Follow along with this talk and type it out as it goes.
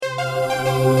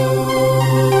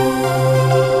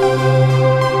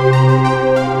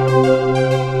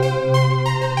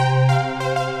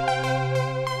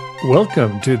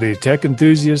Welcome to the Tech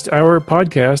Enthusiast Hour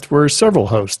podcast, where several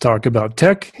hosts talk about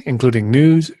tech, including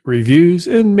news, reviews,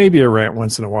 and maybe a rant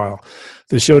once in a while.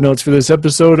 The show notes for this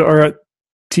episode are at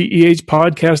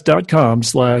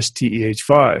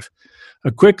tehpodcast.com/TEH5.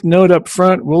 A quick note up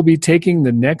front, we'll be taking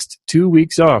the next 2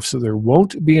 weeks off, so there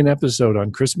won't be an episode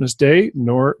on Christmas Day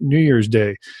nor New Year's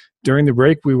Day. During the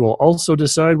break, we will also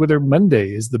decide whether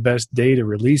Monday is the best day to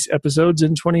release episodes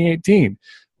in 2018.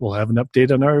 We'll have an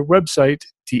update on our website,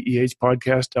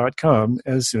 tehpodcast.com,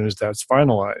 as soon as that's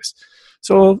finalized.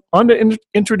 So on to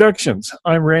introductions.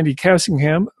 I'm Randy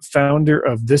Cassingham, founder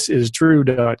of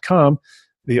ThisIsTrue.com,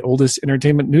 the oldest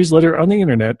entertainment newsletter on the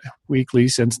internet, weekly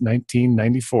since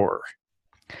 1994.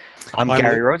 I'm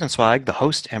Gary Rosenzweig, the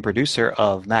host and producer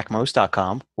of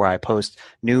MacMost.com, where I post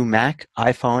new Mac,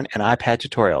 iPhone, and iPad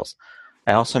tutorials.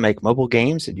 I also make mobile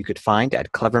games that you could find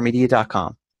at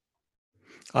clevermedia.com.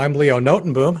 I'm Leo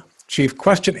Notenboom, chief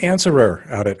question answerer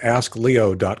out at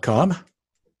AskLeo.com.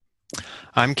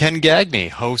 I'm Ken Gagney,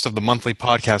 host of the monthly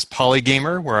podcast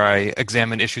Polygamer, where I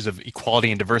examine issues of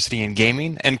equality and diversity in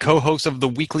gaming, and co-host of the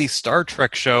weekly Star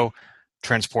Trek show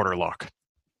Transporter Lock.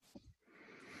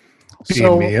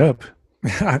 Beam me up.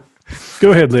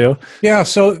 Go ahead, Leo. Yeah,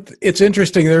 so it's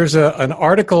interesting. There's an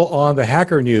article on the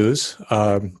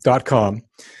hackernews.com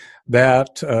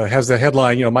that has the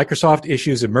headline, Microsoft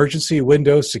issues emergency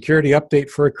Windows security update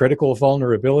for a critical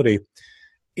vulnerability.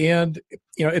 And,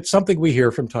 it's something we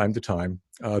hear from time to time.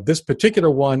 This particular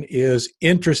one is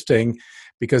interesting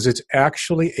because it's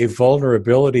actually a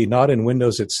vulnerability not in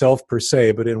Windows itself per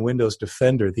se, but in Windows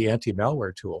Defender, the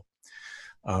anti-malware tool.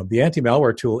 The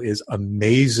anti-malware tool is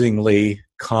amazingly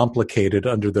complicated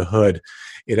under the hood.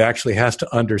 It actually has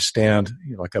to understand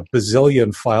like a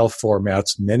bazillion file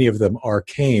formats, many of them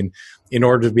arcane, in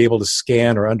order to be able to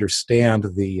scan or understand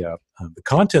the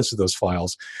contents of those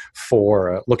files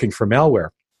for looking for malware.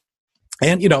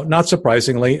 And, not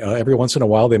surprisingly, every once in a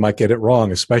while they might get it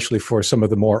wrong, especially for some of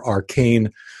the more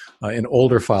arcane and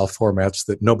older file formats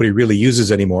that nobody really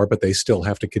uses anymore, but they still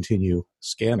have to continue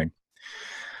scanning.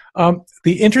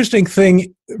 The interesting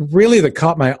thing really that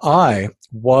caught my eye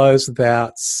was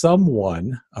that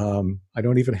someone, I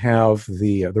don't even have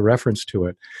the reference to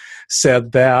it,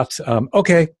 said that,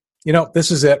 okay,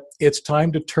 this is it. It's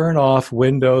time to turn off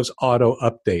Windows Auto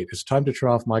Update. It's time to turn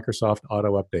off Microsoft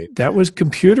Auto Update. That was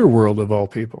Computer World of all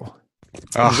people.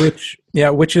 Which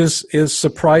is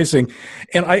surprising.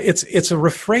 And it's a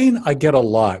refrain I get a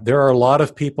lot. There are a lot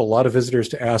of people, a lot of visitors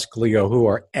to Ask Leo who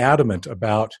are adamant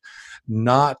about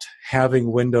not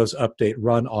having Windows Update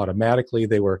run automatically.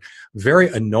 They were very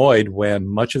annoyed when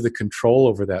much of the control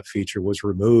over that feature was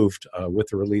removed with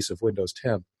the release of Windows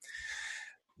 10.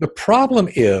 The problem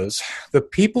is the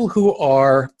people who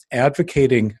are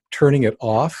advocating turning it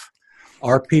off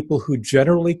are people who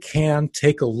generally can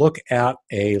take a look at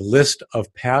a list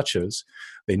of patches.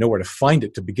 They know where to find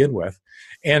it to begin with,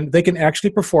 and they can actually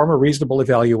perform a reasonable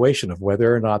evaluation of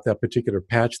whether or not that particular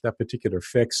patch, that particular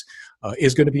fix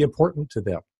is going to be important to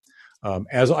them.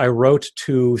 As I wrote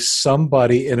to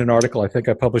somebody in an article I think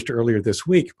I published earlier this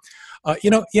week, a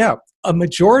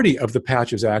majority of the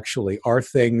patches actually are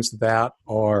things that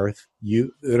are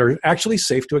actually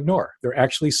safe to ignore. They're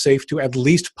actually safe to at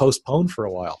least postpone for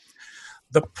a while.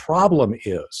 The problem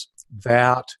is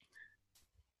that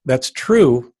that's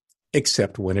true,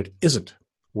 except when it isn't.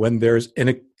 When there's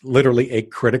literally a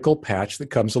critical patch that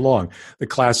comes along. The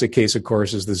classic case, of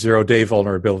course, is the zero-day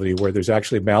vulnerability, where there's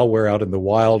actually malware out in the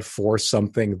wild for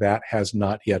something that has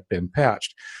not yet been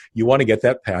patched. You want to get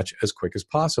that patch as quick as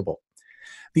possible.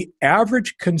 The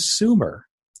average consumer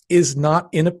is not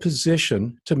in a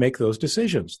position to make those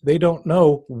decisions. They don't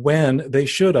know when they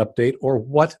should update or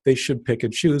what they should pick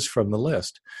and choose from the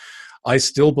list. I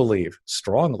still believe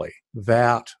strongly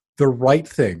that the right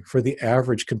thing for the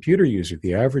average computer user,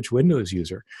 the average Windows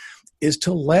user, is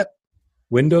to let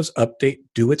Windows Update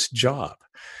do its job.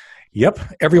 Yep,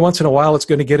 every once in a while it's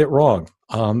going to get it wrong.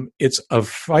 It's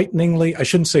it's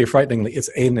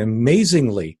an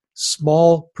amazingly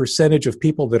small percentage of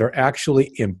people that are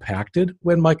actually impacted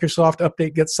when Microsoft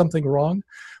Update gets something wrong,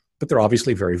 but they're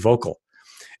obviously very vocal.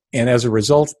 And as a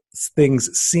result, things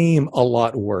seem a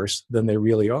lot worse than they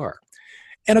really are.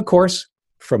 And of course,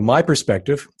 from my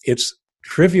perspective, it's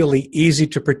trivially easy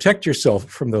to protect yourself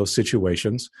from those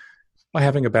situations by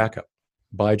having a backup,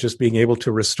 by just being able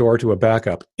to restore to a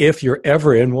backup. If you're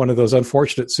ever in one of those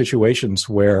unfortunate situations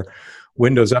where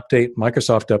Windows Update,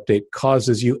 Microsoft Update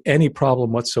causes you any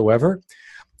problem whatsoever,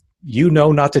 you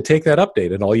know not to take that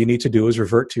update, and all you need to do is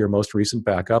revert to your most recent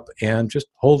backup and just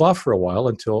hold off for a while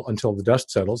until the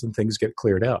dust settles and things get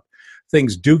cleared out.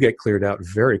 Things do get cleared out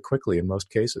very quickly in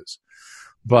most cases.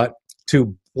 But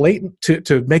to blatant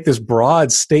to make this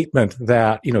broad statement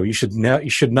that you should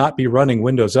not be running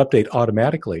Windows Update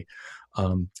automatically.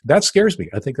 That scares me.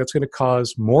 I think that's going to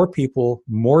cause more people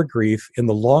more grief in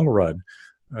the long run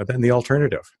than the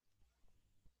alternative.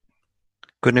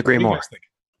 Couldn't agree more.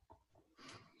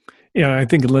 Yeah, I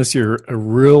think unless you're a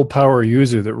real power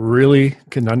user that really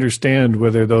can understand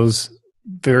whether those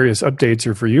various updates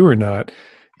are for you or not,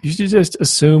 you should just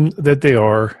assume that they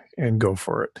are and go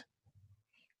for it.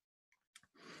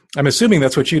 I'm assuming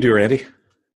that's what you do, Randy.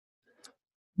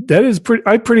 That is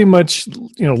I pretty much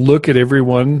look at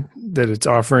everyone that it's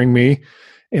offering me,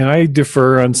 and I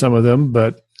defer on some of them,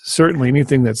 but certainly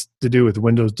anything that's to do with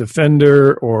Windows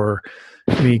Defender or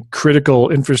any critical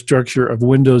infrastructure of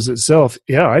Windows itself,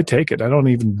 yeah, I take it. I don't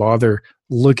even bother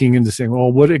looking into saying,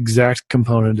 well, what exact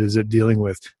component is it dealing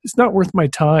with? It's not worth my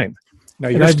time. Now,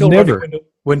 you're still running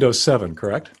Windows 7,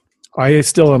 correct? I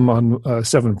still am on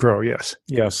 7 Pro, yes.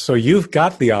 Yes, so you've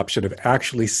got the option of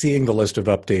actually seeing the list of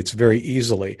updates very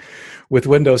easily. With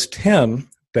Windows 10,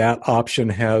 that option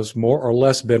has more or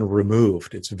less been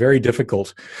removed. It's very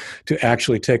difficult to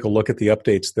actually take a look at the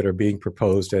updates that are being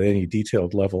proposed at any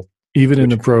detailed level. Even in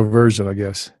the Pro version, I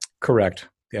guess. Correct.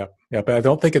 Yeah. But I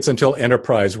don't think it's until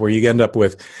Enterprise where you end up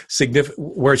with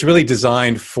where it's really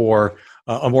designed for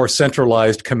a more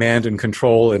centralized command and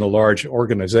control in a large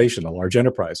organization, a large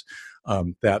enterprise,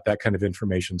 that kind of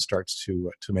information starts to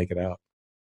make it out.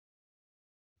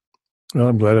 Well,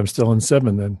 I'm glad I'm still in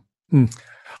 7 then.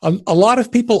 A lot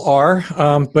of people are,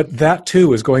 but that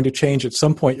too is going to change at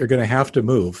some point. You're going to have to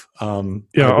move.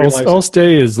 I'll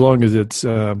stay as long as it's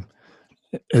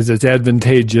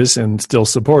advantageous and still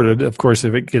supported. Of course,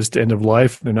 if it gets to end of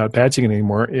life, they're not patching it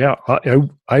anymore. Yeah,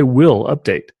 I will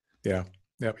update. Yeah,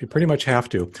 you pretty much have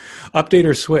to update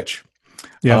or switch.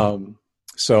 Yeah.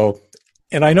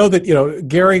 And I know that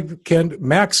Gary, Ken,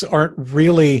 Macs aren't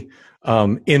really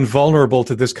invulnerable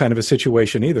to this kind of a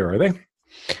situation either, are they?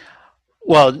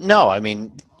 Well, no. I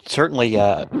mean, certainly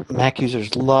Mac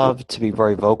users love to be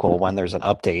very vocal when there's an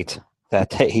update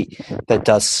that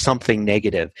does something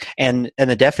negative, and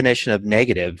the definition of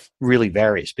negative really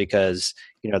varies because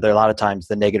there are a lot of times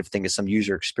the negative thing is some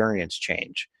user experience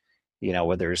change,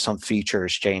 whether there's some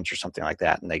features change or something like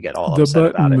that, and they get all upset about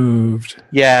it. The button moved,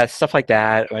 yeah, stuff like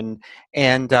that,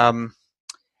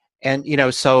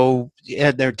 so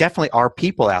there definitely are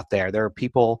people out there. There are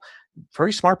people,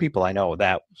 very smart people I know,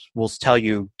 that will tell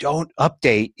you don't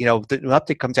update. The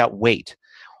update comes out, wait.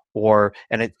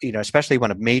 Especially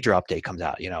when a major update comes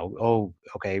out,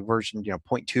 version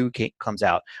 0.2 comes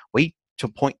out, wait till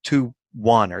 0.21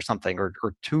 or something, or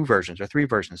 2 versions or 3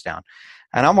 versions down.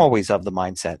 And I'm always of the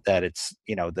mindset that it's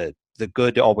the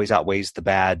good always outweighs the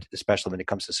bad, especially when it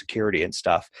comes to security and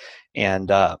stuff.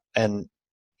 And I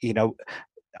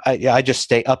just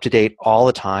stay up to date all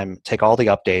the time, take all the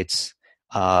updates,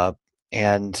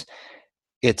 and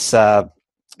it's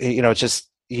it's just.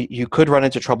 You could run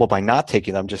into trouble by not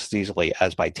taking them just as easily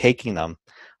as by taking them.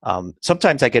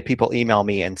 Sometimes I get people email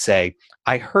me and say,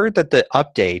 I heard that the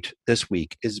update this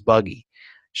week is buggy.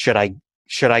 Should I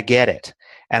get it?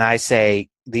 And I say,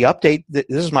 the update, this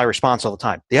is my response all the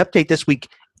time, the update this week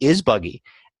is buggy.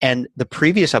 And the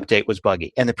previous update was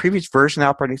buggy. And the previous version of the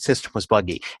operating system was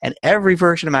buggy. And every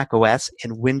version of Mac OS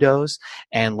and Windows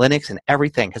and Linux and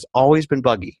everything has always been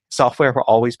buggy. Software will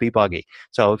always be buggy.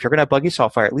 So if you're going to have buggy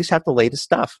software, at least have the latest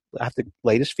stuff, have the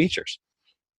latest features.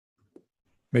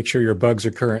 Make sure your bugs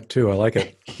are current too. I like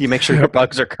it. You make sure your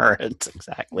bugs are current.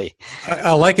 Exactly.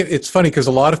 I like it. It's funny because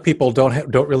a lot of people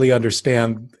don't really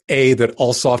understand, A, that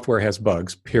all software has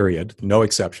bugs, period, no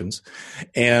exceptions.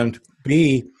 And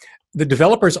B, the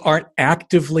developers aren't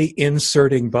actively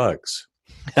inserting bugs.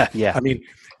 Yeah. I mean,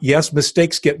 yes,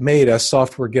 mistakes get made as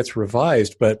software gets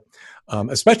revised, but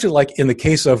especially like in the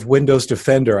case of Windows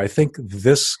Defender, I think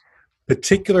this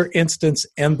particular instance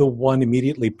and the one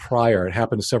immediately prior, it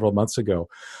happened several months ago,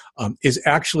 is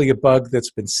actually a bug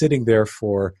that's been sitting there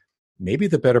for maybe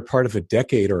the better part of a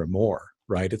decade or more,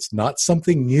 right? It's not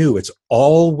something new. It's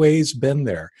always been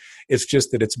there. It's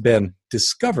just that it's been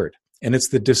discovered. And it's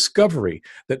the discovery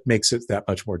that makes it that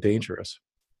much more dangerous.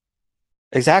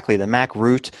 Exactly. The Mac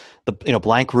root, the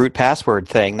blank root password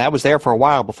thing, that was there for a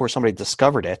while before somebody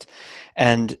discovered it.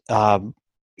 And, and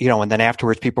then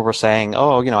afterwards people were saying,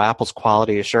 Apple's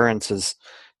quality assurance is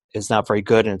not very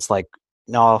good. And it's like,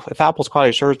 no, if Apple's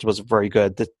quality assurance was very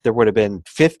good, there would have been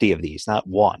 50 of these, not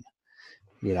one.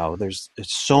 There's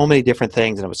so many different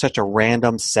things. And it was such a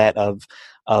random set of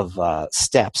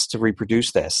steps to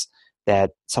reproduce this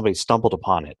that somebody stumbled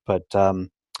upon it. But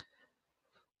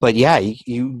yeah,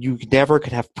 you never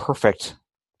can have perfect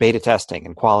beta testing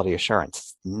and quality assurance.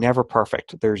 It's never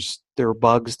perfect. There are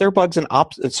bugs. There are bugs in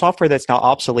software that's now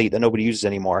obsolete that nobody uses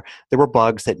anymore. There were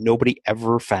bugs that nobody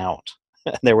ever found.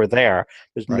 They were there.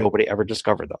 Nobody ever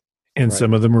discovered them. And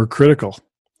some of them were critical.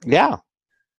 Yeah.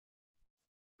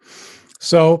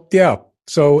 So, yeah.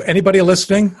 So anybody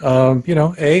listening,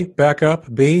 A, back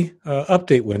up, B,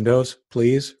 update Windows,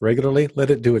 please, regularly. Let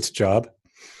it do its job.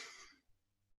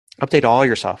 Update all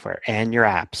your software and your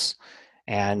apps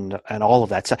and all of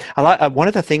that stuff. One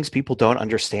of the things people don't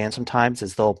understand sometimes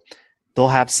is they'll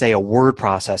have, say, a word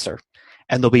processor,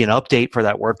 and there'll be an update for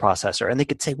that word processor, and they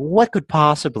could say, what could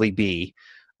possibly be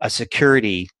a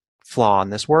security flaw in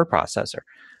this word processor?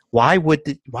 Why would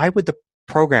the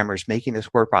programmers making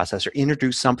this word processor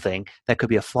introduce something that could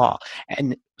be a flaw?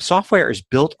 And software is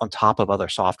built on top of other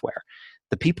software.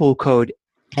 The people who code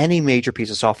any major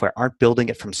piece of software aren't building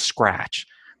it from scratch.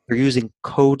 They're using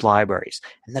code libraries,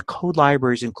 and the code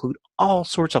libraries include all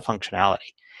sorts of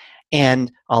functionality.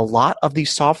 And a lot of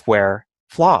these software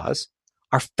flaws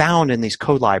are found in these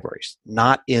code libraries,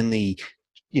 not in the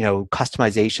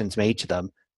customizations made to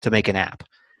them to make an app.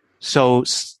 So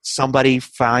somebody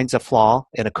finds a flaw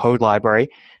in a code library.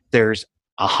 There's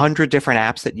 100 different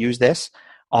apps that use this.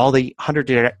 All the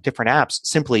 100 different apps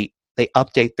simply, they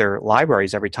update their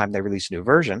libraries every time they release a new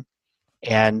version,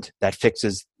 and that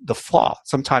fixes the flaw,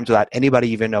 sometimes without anybody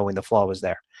even knowing the flaw was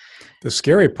there. The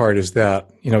scary part is that,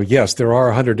 yes, there are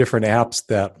 100 different apps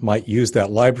that might use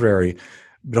that library,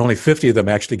 but only 50 of them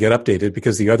actually get updated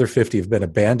because the other 50 have been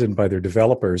abandoned by their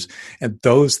developers, and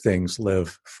those things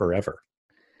live forever.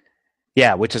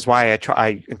 Yeah, which is why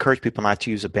I encourage people not to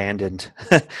use abandoned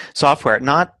software,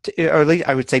 or at least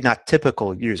I would say not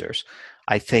typical users.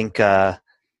 I think, there's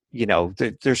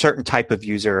a certain type of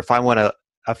user. If I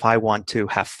want to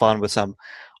have fun with some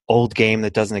old game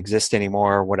that doesn't exist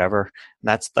anymore or whatever,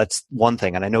 that's one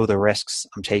thing. And I know the risks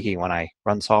I'm taking when I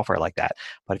run software like that.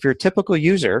 But if you're a typical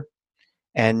user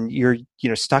and you're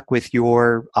stuck with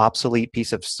your obsolete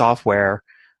piece of software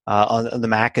on the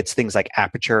Mac, it's things like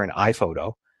Aperture and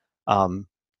iPhoto.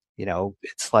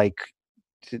 It's like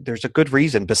there's a good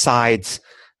reason besides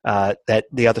that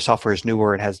the other software is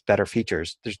newer and has better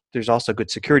features. There's also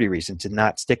good security reason to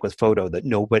not stick with Photo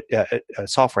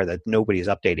software that nobody is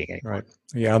updating anymore. Right.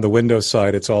 Yeah. On the Windows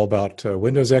side, it's all about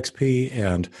Windows XP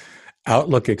and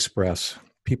Outlook Express.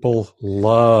 People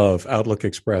love Outlook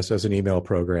Express as an email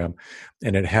program,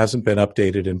 and it hasn't been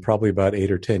updated in probably about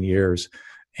 8 or 10 years.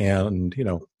 And,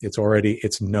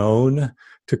 it's known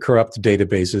to corrupt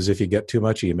databases if you get too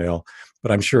much email,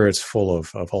 but I'm sure it's full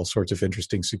of all sorts of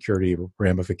interesting security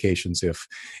ramifications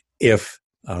if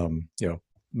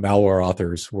malware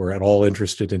authors were at all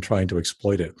interested in trying to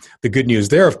exploit it. The good news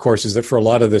there, of course, is that for a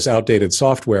lot of this outdated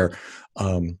software,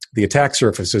 the attack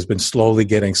surface has been slowly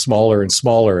getting smaller and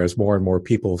smaller as more and more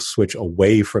people switch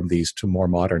away from these to more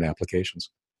modern applications.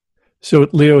 So,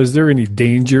 Leo, is there any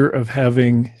danger of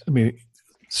having,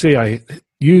 say I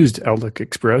used Outlook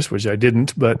Express, which I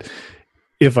didn't, but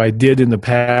if I did in the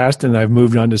past and I've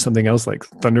moved on to something else like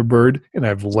Thunderbird and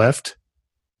I've left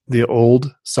the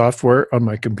old software on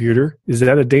my computer, is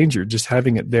that a danger, just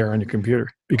having it there on your computer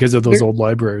because of those old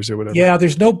libraries or whatever? Yeah,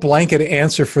 there's no blanket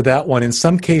answer for that one. In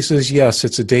some cases, yes,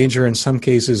 it's a danger. In some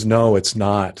cases, no, it's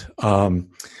not.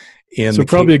 So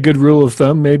probably a good rule of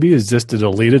thumb maybe is just to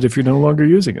delete it if you're no longer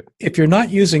using it. If you're not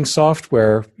using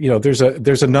software, there's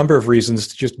a number of reasons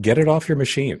to just get it off your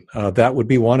machine. That would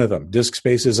be one of them. Disk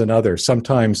space is another.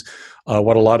 Sometimes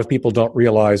what a lot of people don't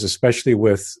realize, especially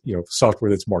with software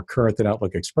that's more current than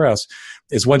Outlook Express,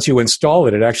 is once you install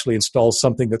it, it actually installs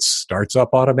something that starts up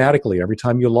automatically every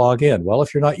time you log in. Well,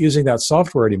 if you're not using that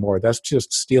software anymore, that's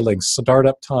just stealing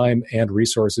startup time and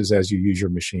resources as you use your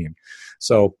machine.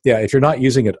 So, yeah, if you're not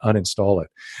using it, uninstall it.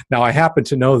 Now, I happen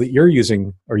to know that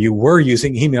you were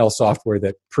using email software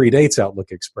that predates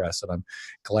Outlook Express, and I'm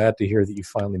glad to hear that you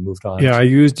finally moved on. Yeah, I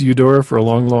used Eudora for a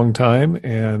long, long time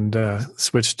and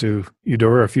switched to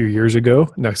Eudora a few years ago.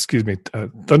 No,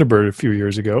 Thunderbird a few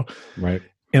years ago. Right.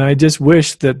 And I just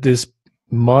wish that this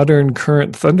modern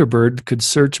current Thunderbird could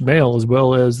search mail as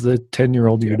well as the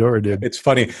 10-year-old Eudora did. It's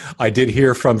funny. I did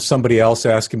hear from somebody else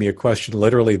asking me a question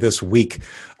literally this week,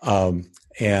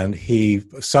 and he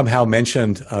somehow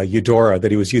mentioned Eudora, that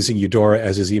he was using Eudora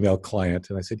as his email client.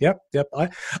 And I said, yep,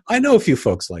 I know a few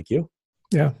folks like you.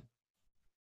 Yeah,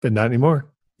 but not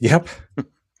anymore. Yep.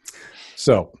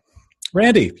 So,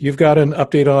 Randy, you've got an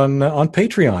update on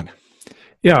Patreon.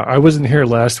 Yeah, I wasn't here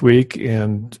last week,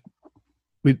 and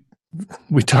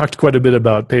we talked quite a bit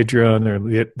about Patreon,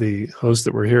 or the hosts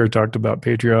that were here talked about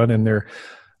Patreon, and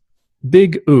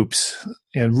big oops.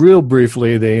 And real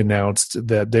briefly, they announced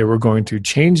that they were going to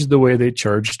change the way they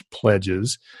charged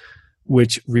pledges,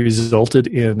 which resulted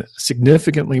in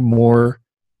significantly more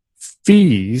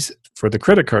fees for the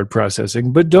credit card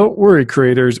processing. But don't worry,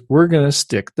 creators, we're going to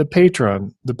stick the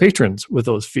patrons with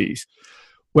those fees.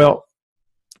 Well,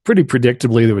 pretty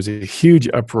predictably, there was a huge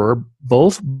uproar,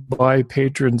 both by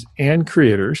patrons and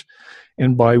creators.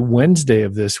 And by Wednesday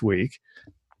of this week,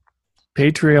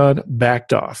 Patreon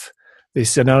backed off. They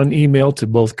sent out an email to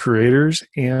both creators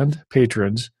and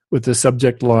patrons with the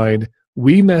subject line,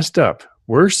 "We messed up.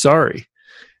 We're sorry."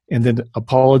 And then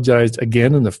apologized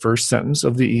again in the first sentence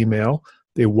of the email.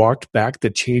 They walked back the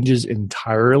changes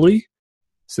entirely,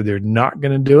 so they're not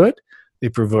going to do it. They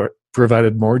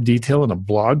provided more detail in a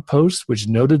blog post, which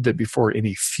noted that before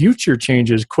any future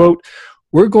changes, quote,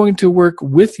 "We're going to work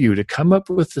with you to come up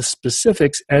with the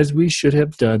specifics as we should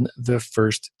have done the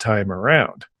first time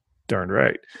around." Darn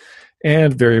right.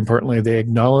 And very importantly, they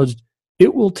acknowledged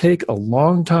it will take a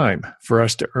long time for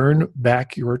us to earn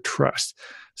back your trust.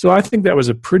 So I think that was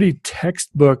a pretty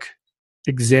textbook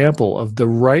example of the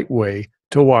right way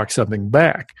to walk something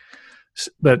back.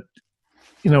 But,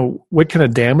 what kind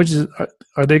of damages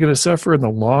are they going to suffer in the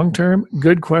long term?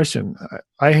 Good question.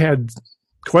 I had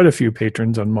quite a few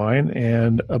patrons on mine,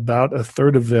 and about a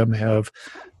third of them have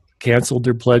canceled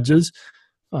their pledges.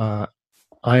 I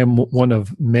am one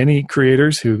of many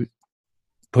creators who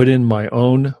put in my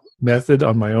own method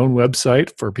on my own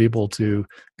website for people to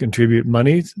contribute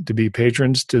money to be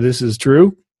patrons to This Is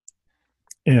True.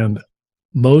 And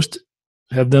most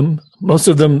of them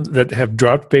that have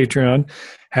dropped Patreon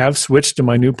have switched to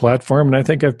my new platform. And I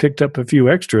think I've picked up a few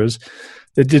extras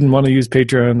that didn't want to use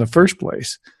Patreon in the first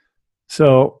place.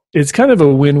 So it's kind of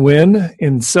a win-win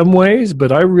in some ways,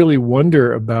 but I really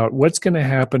wonder about what's going to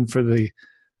happen for the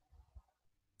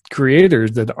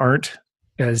creators that aren't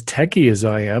as techie as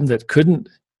I am, that couldn't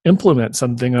implement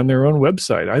something on their own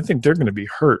website. I think they're going to be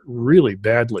hurt really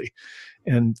badly.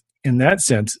 And in that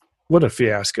sense, what a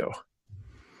fiasco.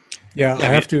 Yeah, I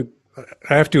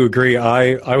have to agree.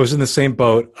 I was in the same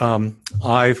boat.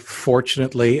 I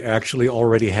fortunately actually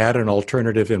already had an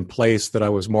alternative in place that I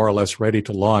was more or less ready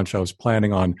to launch. I was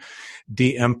planning on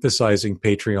de-emphasizing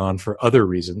Patreon for other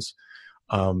reasons.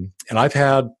 And I've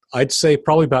had, I'd say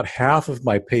probably about half of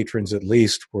my patrons at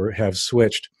least have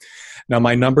switched. Now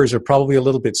my numbers are probably a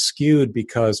little bit skewed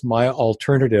because my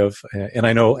alternative, and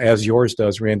I know as yours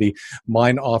does, Randy,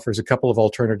 mine offers a couple of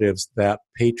alternatives that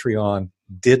Patreon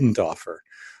didn't offer.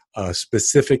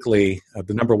 Specifically,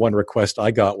 the number one request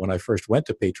I got when I first went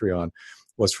to Patreon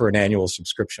was for an annual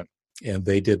subscription, and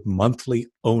they did monthly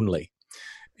only.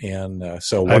 And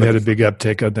so I've had a big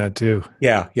uptake on that too.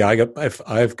 Yeah.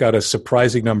 I've got a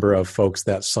surprising number of folks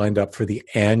that signed up for the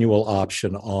annual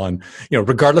option on,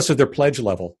 regardless of their pledge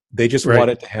level, they just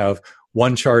wanted to have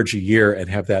one charge a year and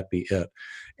have that be it.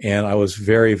 And I was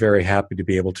very, very happy to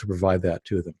be able to provide that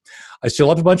to them. I still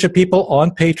have a bunch of people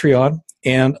on Patreon,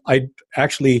 and I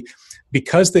actually,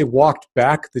 because they walked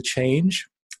back the change,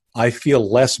 I feel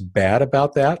less bad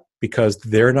about that because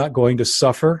they're not going to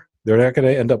suffer. They're not going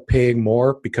to end up paying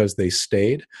more because they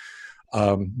stayed.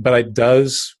 But it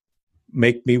does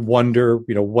make me wonder,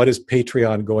 what is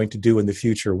Patreon going to do in the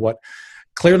future?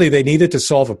 Clearly they needed to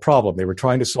solve a problem. They were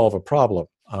trying to solve a problem,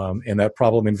 and that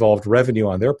problem involved revenue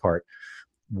on their part.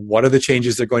 What are the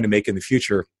changes they're going to make in the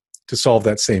future to solve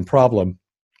that same problem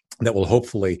that will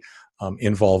hopefully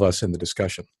involve us in the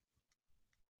discussion?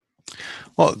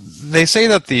 Well, they say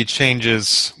that the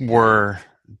changes were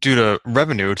due to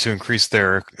revenue to increase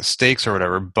their stakes or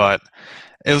whatever, but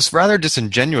it was rather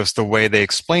disingenuous the way they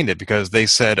explained it, because they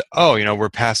said, we're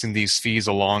passing these fees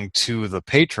along to the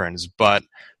patrons, but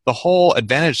the whole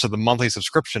advantage to the monthly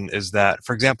subscription is that,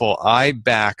 for example, I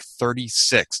back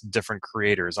 36 different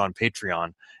creators on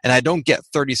Patreon, and I don't get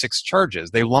 36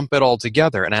 charges. They lump it all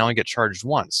together, and I only get charged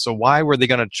once. So why were they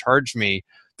going to charge me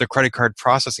the credit card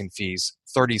processing fees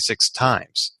 36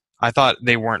 times? I thought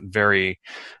they weren't very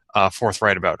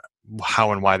forthright about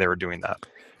how and why they were doing that.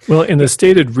 Well, and the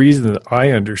stated reason that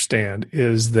I understand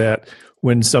is that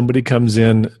when somebody comes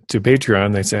in to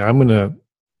Patreon, they say, I'm going to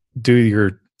do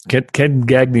your Ken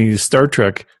Gagney's Star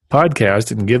Trek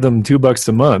podcast and give them $2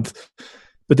 a month.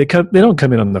 But they don't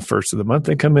come in on the first of the month.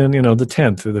 They come in, the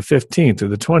 10th or the 15th or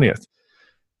the 20th,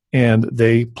 and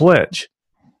they pledge.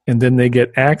 And then they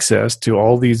get access to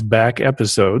all these back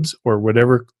episodes or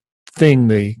whatever thing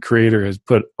the creator has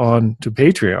put on to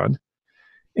Patreon.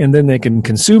 And then they can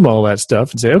consume all that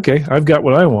stuff and say, okay, I've got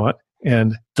what I want,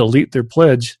 and delete their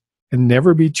pledge and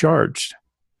never be charged.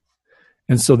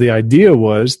 And so the idea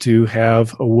was to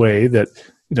have a way that,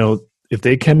 if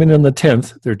they come in on the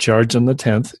 10th, they're charged on the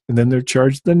 10th, and then they're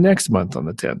charged the next month on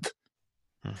the 10th.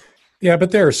 Yeah,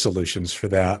 but there are solutions for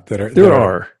that There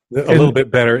are a little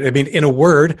bit better. I mean, in a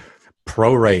word,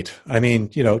 prorate. I mean,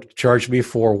 charge me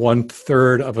for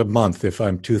 1/3 of a month if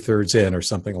I'm 2/3 in or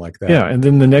something like that. Yeah, and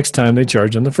then the next time they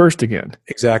charge on the first again.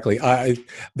 Exactly.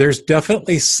 There's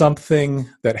definitely something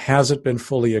that hasn't been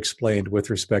fully explained with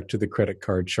respect to the credit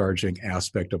card charging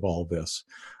aspect of all this.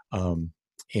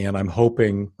 And I'm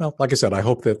hoping, well, like I said, I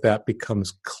hope that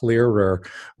becomes clearer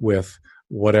with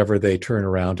whatever they turn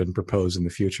around and propose in the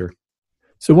future.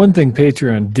 So one thing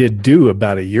Patreon did do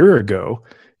about a year ago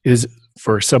is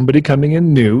for somebody coming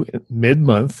in new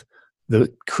mid-month,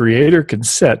 the creator can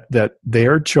set that they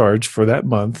are charged for that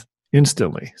month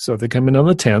instantly. So if they come in on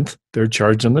the 10th, they're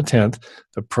charged on the 10th.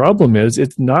 The problem is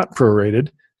it's not prorated,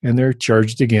 and they're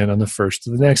charged again on the 1st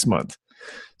of the next month.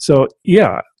 So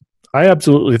yeah, I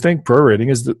absolutely think prorating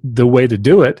is the way to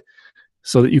do it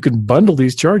so that you can bundle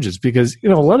these charges, because a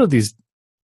lot of these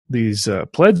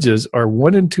pledges are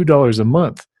 $1 and $2 a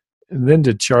month, and then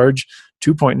to charge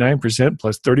 2.9%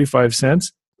 plus 35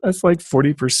 cents, that's like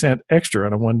 40% extra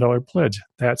on a $1 pledge.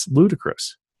 That's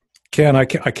ludicrous. Ken, I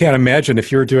can't imagine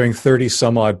if you're doing 30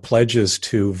 some odd pledges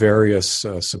to various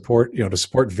support, to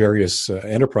support various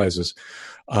enterprises,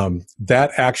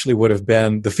 that actually would have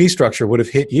been, the fee structure would have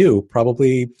hit you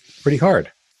probably pretty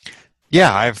hard.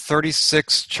 Yeah, I have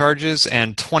 36 charges,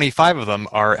 and 25 of them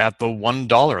are at the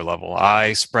 $1 level.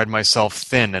 I spread myself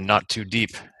thin and not too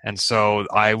deep, and so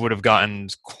I would have gotten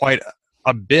quite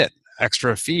a bit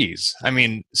extra fees. I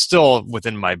mean, still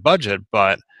within my budget,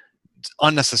 but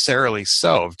unnecessarily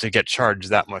so to get charged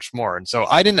that much more. And so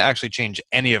I didn't actually change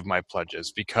any of my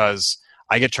pledges because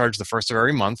I get charged the first of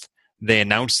every month. They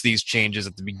announce these changes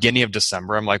at the beginning of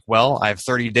December. I'm like, well, I have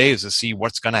 30 days to see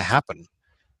what's going to happen.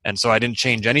 And so I didn't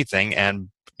change anything. And,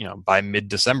 by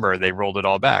mid-December, they rolled it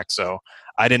all back. So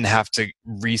I didn't have to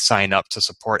re-sign up to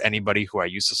support anybody who I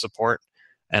used to support.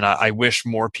 And I wish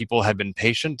more people had been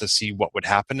patient to see what would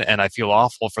happen. And I feel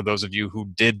awful for those of you who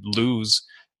did lose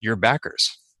your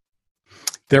backers.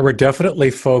 There were definitely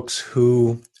folks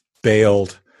who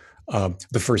bailed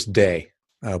the first day.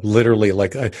 Literally,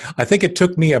 I think it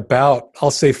took me about,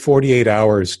 I'll say 48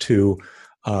 hours to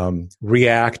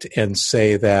react and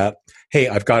say that, hey,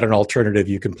 I've got an alternative,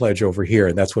 you can pledge over here.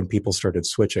 And that's when people started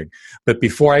switching. But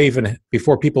before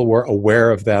people were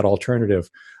aware of that alternative,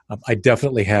 I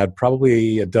definitely had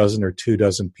probably a dozen or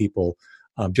 24 people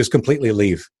just completely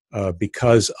leave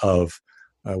because of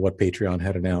what Patreon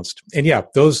had announced. And yeah,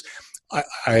 those,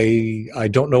 I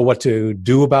don't know what to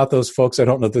do about those folks. I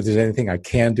don't know that there's anything I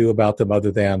can do about them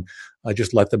other than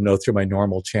just let them know through my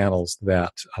normal channels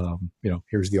that,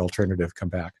 here's the alternative, come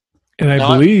back. And I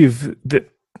believe that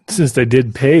since they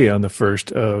did pay on the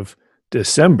 1st of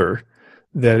December,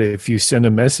 that if you send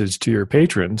a message to your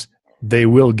patrons, they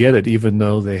will get it even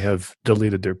though they have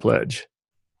deleted their pledge.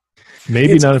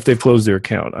 Maybe not if they've closed their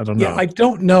account. I don't know. Yeah, I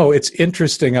don't know. It's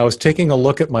interesting. I was taking a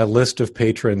look at my list of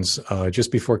patrons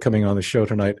just before coming on the show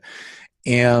tonight,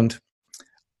 and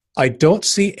I don't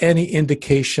see any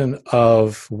indication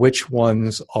of which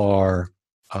ones are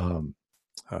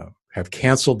have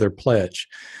canceled their pledge,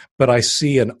 but I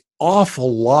see an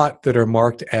awful lot that are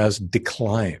marked as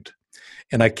declined.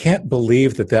 And I can't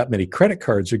believe that many credit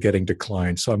cards are getting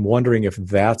declined. So I'm wondering if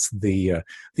that's the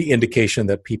indication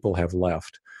that people have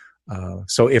left.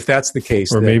 So if that's the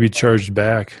case, or maybe charged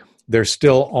back, they're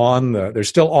still on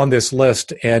this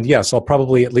list. And yes, I'll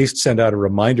probably at least send out a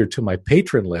reminder to my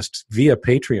patron list via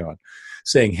Patreon,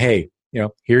 saying, "Hey,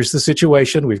 here's the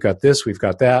situation. We've got this, we've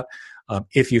got that.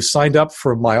 If you've signed up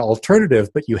for my alternative,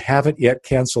 but you haven't yet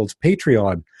canceled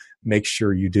Patreon, make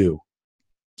sure you do,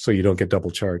 so you don't get double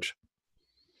charged."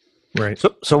 Right.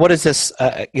 So what is this?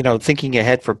 Thinking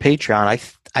ahead for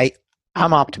Patreon,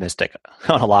 I'm optimistic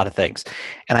on a lot of things,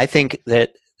 and I think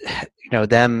that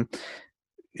them,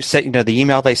 the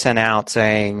email they sent out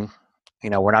saying,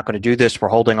 we're not going to do this, we're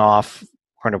holding off,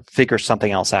 we're going to figure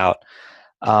something else out.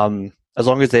 As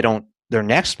long as their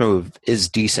next move is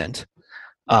decent,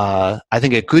 I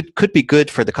think it could be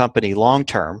good for the company long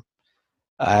term.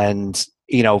 And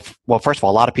first of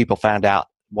all, a lot of people found out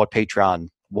what Patreon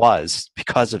was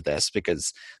because of this,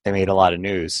 because they made a lot of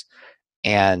news.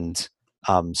 And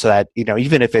so that,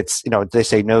 even if it's, they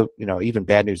say no, even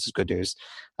bad news is good news.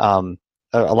 A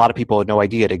lot of people had no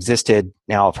idea it existed.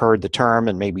 Now I've heard the term,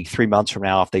 and maybe 3 months from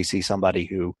now, if they see somebody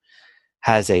who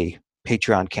has a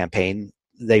Patreon campaign,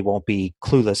 they won't be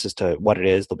clueless as to what it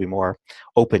is. They'll be more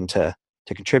open to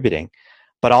contributing.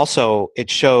 But also it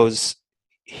shows,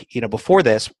 before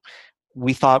this,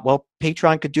 we thought, well,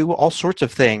 Patreon could do all sorts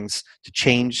of things to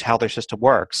change how their system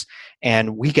works,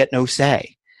 and we get no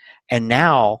say. And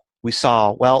now we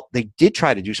saw, well, they did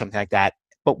try to do something like that,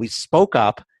 but we spoke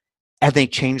up and they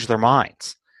changed their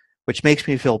minds, which makes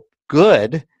me feel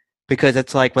good, because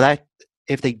it's like, well,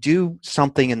 if they do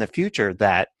something in the future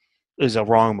that is a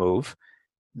wrong move,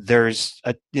 there's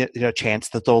a chance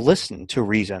that they'll listen to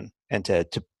reason and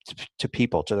to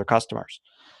people, to their customers.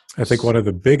 I think one of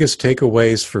the biggest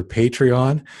takeaways for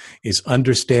Patreon is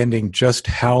understanding just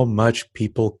how much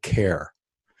people care.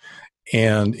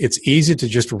 And it's easy to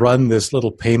just run this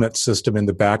little payment system in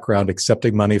the background,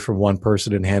 accepting money from one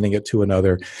person and handing it to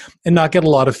another, and not get a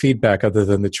lot of feedback other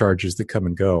than the charges that come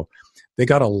and go. They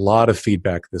got a lot of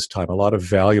feedback this time, a lot of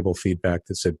valuable feedback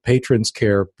that said patrons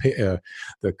care,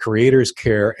 the creators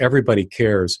care, everybody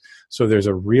cares. So there's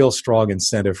a real strong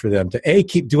incentive for them to,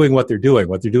 keep doing what they're doing.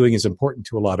 What they're doing is important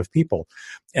to a lot of people.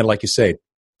 And like you say,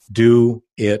 do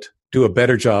a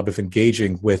better job of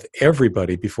engaging with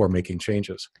everybody before making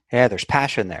changes. Yeah, there's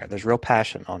passion there. There's real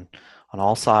passion on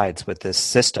all sides with this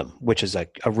system, which is a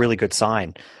really good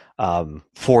sign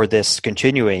for this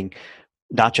continuing,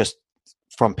 not just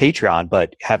from Patreon,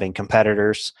 but having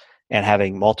competitors and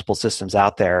having multiple systems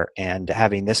out there, and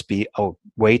having this be a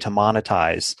way to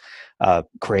monetize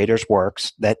creators'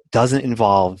 works that doesn't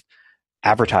involve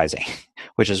advertising,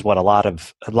 which is what a lot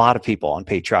of people on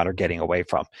Patreon are getting away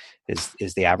from,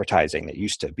 is the advertising that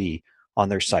used to be on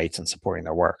their sites and supporting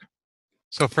their work.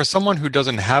 So for someone who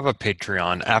doesn't have a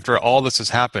Patreon, after all this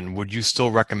has happened, would you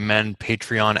still recommend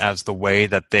Patreon as the way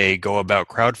that they go about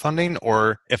crowdfunding?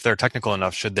 Or if they're technical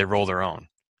enough, should they roll their own?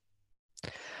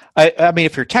 I mean,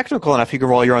 if you're technical enough, you can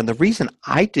roll your own. The reason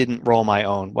I didn't roll my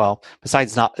own, well,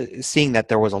 besides not seeing that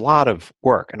there was a lot of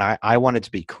work, and I wanted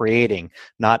to be creating,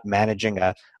 not managing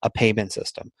a payment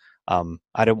system.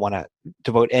 I didn't want to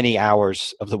devote any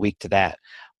hours of the week to that.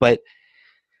 But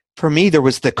for me, there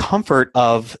was the comfort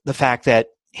of the fact that,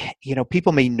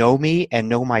 people may know me and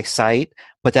know my site,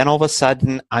 but then all of a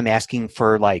sudden I'm asking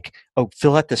for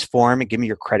fill out this form and give me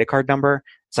your credit card number.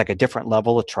 It's like a different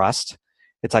level of trust.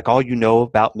 It's like, all you know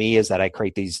about me is that I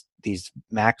create these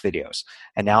Mac videos,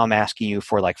 and now I'm asking you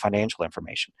for financial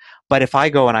information. But if I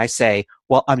go and I say,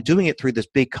 well, I'm doing it through this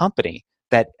big company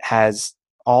that has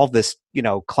all this,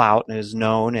 clout and is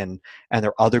known, and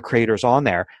there are other creators on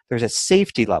there, there's a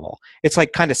safety level. It's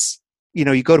like kind of,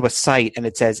 you go to a site and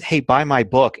it says, hey, buy my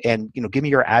book, and, give me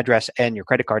your address and your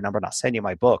credit card number and I'll send you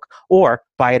my book, or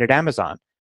buy it at Amazon.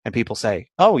 And people say,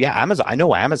 oh yeah, Amazon. I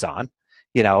know Amazon,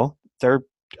 they're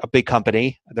a big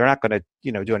company. They're not going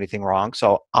to, do anything wrong.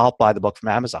 So I'll buy the book from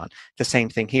Amazon. The same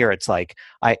thing here. It's like,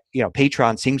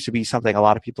 Patreon seems to be something a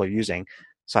lot of people are using.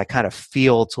 So I kind of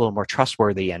feel it's a little more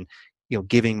trustworthy and,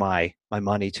 giving my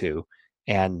money to,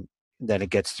 and then it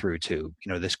gets through to,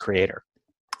 this creator.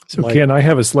 So Ken, I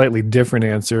have a slightly different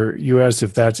answer. You asked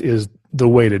if that is the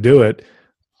way to do it.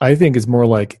 I think it's more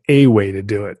like a way to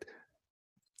do it.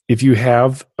 If you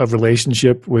have a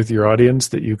relationship with your audience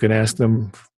that you can ask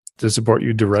them to support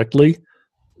you directly,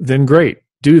 then great,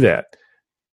 do that.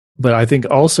 But I think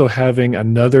also having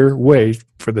another way,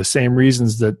 for the same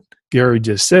reasons that Gary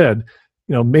just said,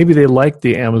 maybe they like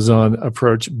the Amazon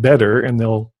approach better and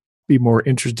they'll be more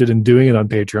interested in doing it on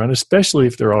Patreon, especially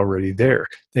if they're already there.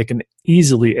 They can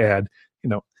easily add,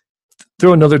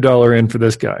 throw another $1 in for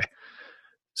this guy.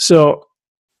 So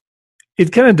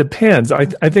it kind of depends. I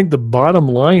think the bottom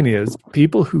line is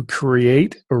people who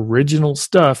create original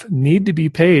stuff need to be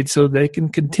paid so they can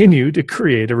continue to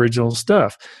create original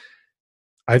stuff.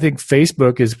 I think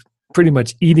Facebook is pretty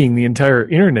much eating the entire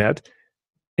internet,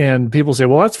 and people say,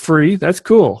 well, that's free. That's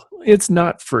cool. It's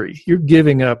not free. You're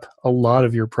giving up a lot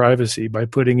of your privacy by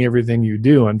putting everything you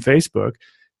do on Facebook.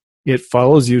 It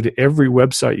follows you to every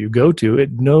website you go to.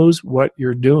 It knows what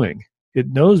you're doing. It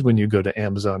knows when you go to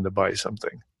Amazon to buy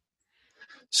something.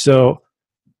 So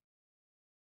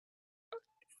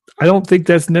I don't think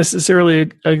that's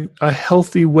necessarily a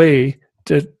healthy way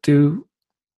to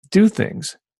do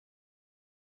things.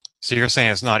 So you're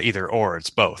saying it's not either or, it's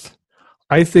both.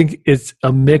 I think it's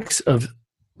a mix of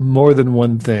more than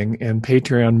one thing, and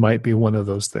Patreon might be one of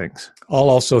those things. I'll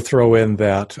also throw in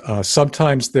that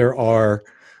sometimes there are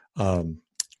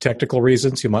technical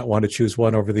reasons you might want to choose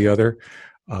one over the other.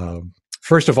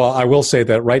 First of all, I will say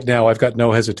that right now I've got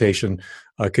no hesitation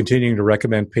continuing to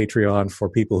recommend Patreon for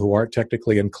people who aren't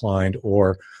technically inclined,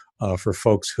 or for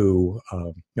folks who,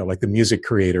 like the music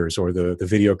creators or the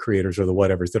video creators or the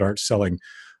whatevers that aren't selling,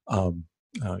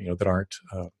 that aren't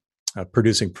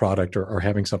producing product or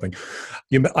having something.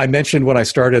 I mentioned when I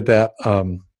started that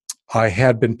I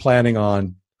had been planning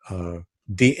on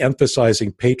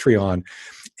de-emphasizing Patreon,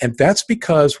 And that's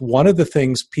because one of the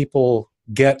things people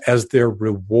get as their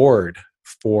reward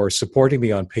for supporting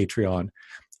me on Patreon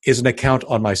is an account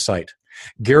on my site.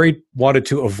 Gary wanted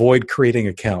to avoid creating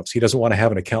accounts. He doesn't want to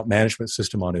have an account management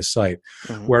system on his site,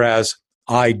 whereas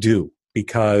I do,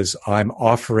 because I'm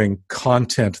offering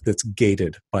content that's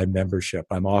gated by membership.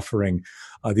 I'm offering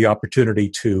the opportunity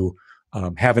to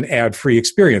have an ad-free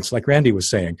experience, like Randy was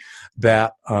saying,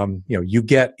 that you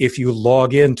get if you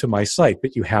log into my site,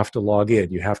 but you have to log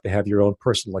in. You have to have your own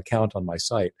personal account on my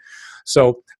site.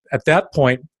 So at that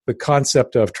point, the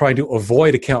concept of trying to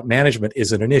avoid account management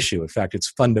isn't an issue. In fact, it's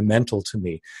fundamental to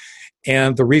me.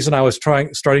 And the reason I was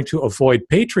starting to avoid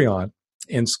Patreon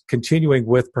and continuing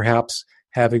with perhaps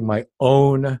having my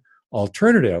own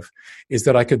alternative is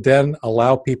that I could then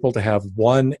allow people to have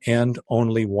one and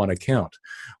only one account.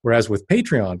 Whereas with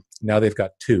Patreon, now they've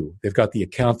got two. They've got the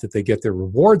account that they get their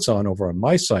rewards on over on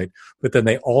my site, but then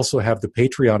they also have the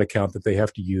Patreon account that they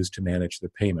have to use to manage the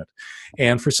payment.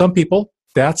 And for some people,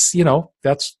 that's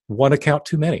one account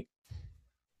too many.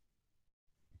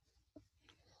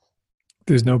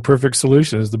 There's no perfect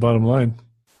solution is the bottom line.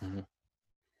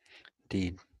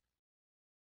 Indeed.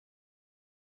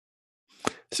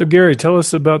 So, Gary, tell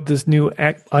us about this new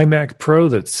iMac Pro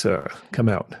that's come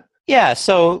out. Yeah,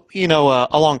 so, a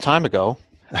long time ago,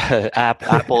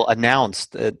 Apple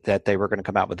announced that they were going to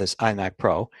come out with this iMac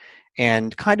Pro,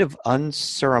 and kind of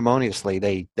unceremoniously,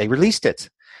 they released it.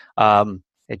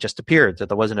 It just appeared that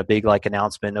there wasn't a big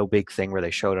announcement, no big thing where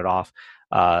they showed it off.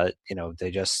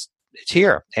 It's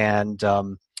here, and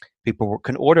people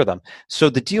can order them. So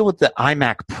the deal with the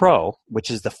iMac Pro,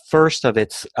 which is the first of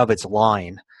its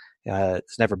line,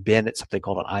 it's never been something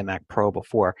called an iMac Pro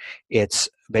before. It's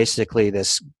basically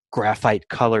this graphite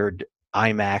colored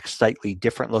iMac, slightly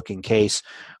different looking case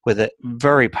with a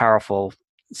very powerful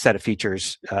set of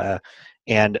features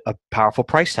and a powerful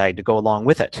price tag to go along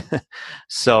with it.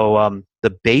 So the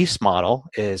base model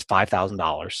is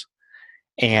 $5,000,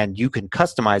 and you can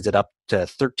customize it up to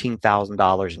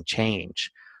 $13,000 and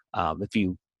change if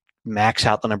you max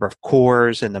out the number of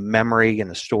cores and the memory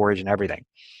and the storage and everything.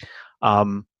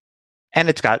 And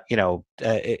it's got,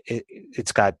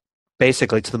 it's got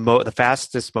basically it's the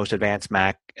fastest, most advanced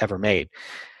Mac ever made.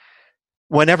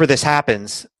 Whenever this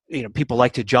happens, people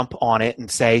like to jump on it and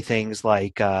say things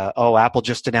like, "Oh, Apple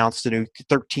just announced a new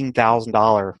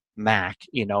 $13,000 Mac."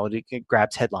 It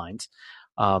grabs headlines,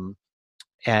 and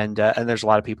there's a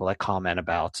lot of people that comment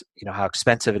about how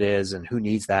expensive it is and who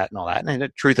needs that and all that. And the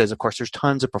truth is, of course, there's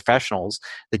tons of professionals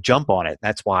that jump on it.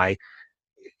 That's why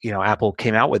Apple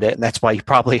came out with it, and that's why you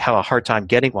probably have a hard time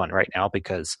getting one right now,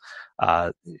 because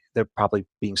they're probably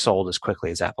being sold as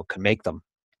quickly as Apple can make them.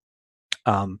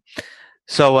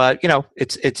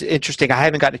 It's interesting. I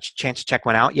haven't got a chance to check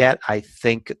one out yet. I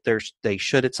think they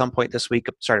should at some point this week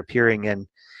start appearing in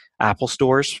Apple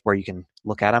stores where you can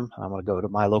look at them. I'm going to go to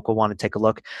my local one and take a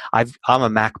look. I'm a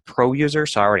Mac Pro user,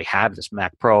 so I already have this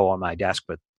Mac Pro on my desk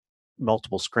with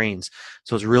multiple screens.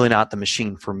 So it's really not the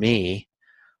machine for me.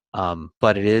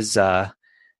 But it is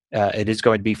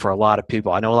going to be for a lot of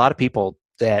people. I know a lot of people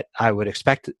that I would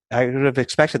have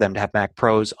expected them to have Mac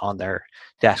Pros on their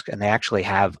desk, and they actually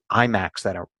have iMacs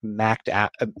that are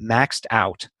maxed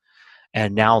out.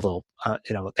 And now the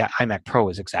iMac Pro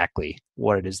is exactly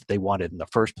what it is that they wanted in the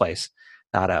first place,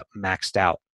 not a maxed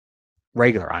out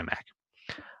regular iMac.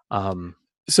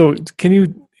 So can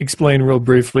you explain real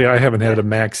briefly? I haven't had a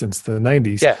Mac since the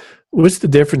 90s. Yeah. What's the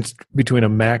difference between a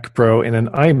Mac Pro and an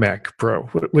iMac Pro?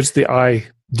 What's the i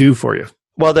do for you?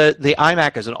 Well, the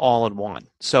iMac is an all-in-one.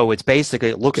 So it's basically,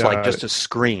 it looks like just a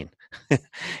screen.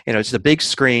 It's a big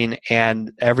screen,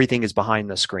 and everything is behind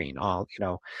the screen.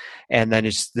 And then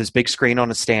it's this big screen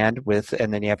on a stand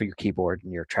and then you have your keyboard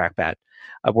and your trackpad.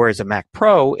 Whereas a Mac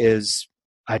Pro is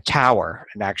a tower,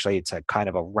 and actually it's a kind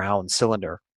of a round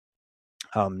cylinder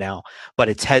now. But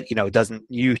it doesn't.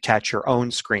 You attach your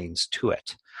own screens to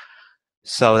it.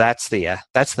 So that's the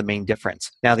main difference.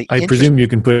 Now, I presume you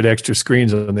can put extra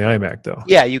screens on the iMac, though.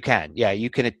 Yeah, you can. Yeah, you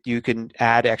can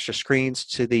add extra screens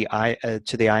to the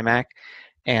iMac,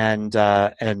 and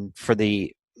for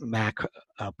the Mac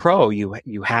Pro,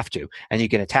 you have to, and you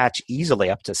can attach easily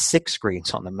up to 6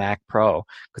 screens on the Mac Pro,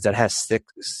 because it has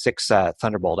six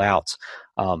Thunderbolt outs.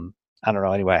 I don't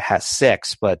know anyway. It has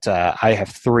 6, but I have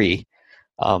 3,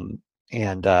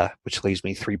 and which leaves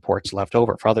me 3 ports left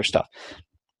over for other stuff.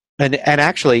 And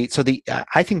actually, so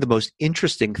I think the most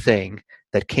interesting thing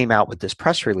that came out with this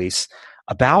press release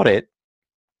about it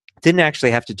didn't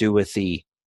actually have to do with the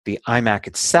iMac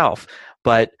itself,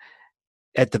 but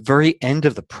at the very end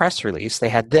of the press release, they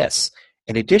had this.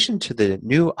 In addition to the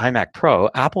new iMac Pro,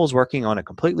 Apple is working on a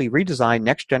completely redesigned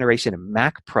next generation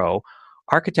Mac Pro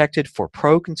architected for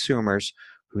pro consumers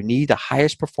who need the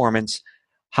highest performance,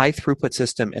 high throughput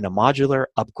system in a modular,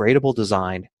 upgradable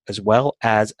design, as well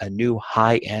as a new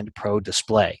high-end pro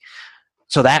display.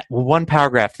 So that one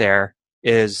paragraph there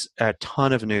is a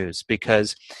ton of news,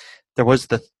 because there was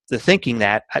the thinking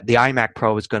that the iMac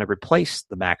Pro is going to replace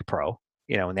the Mac Pro,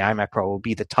 and the iMac Pro will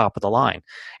be the top of the line.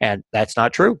 And that's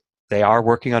not true. They are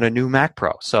working on a new Mac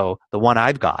Pro. So the one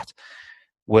I've got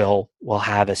will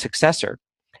have a successor.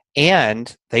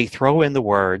 And they throw in the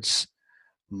words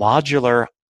modular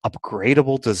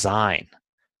upgradable design,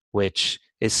 which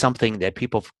is something that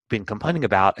people have been complaining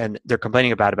about, and they're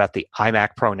complaining about the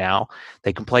iMac Pro now.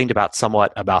 They complained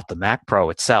somewhat about the Mac Pro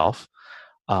itself,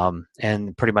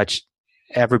 and pretty much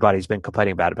everybody's been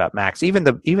complaining about Macs. Even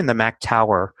the Mac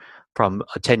Tower from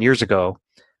 10 years ago,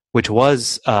 which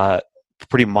was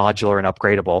pretty modular and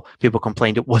upgradable, people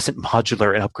complained it wasn't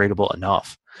modular and upgradable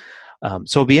enough.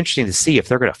 So it'll be interesting to see if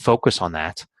they're going to focus on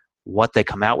that, what they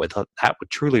come out with. That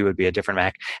would be a different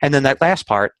Mac. And then that last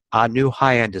part, a new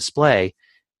high-end display,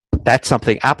 that's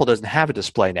something Apple doesn't have a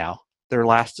display now. Their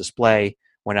last display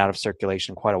went out of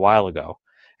circulation quite a while ago,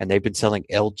 and they've been selling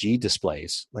LG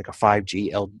displays, like a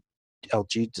 5G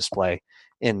LG display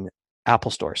in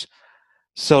Apple stores.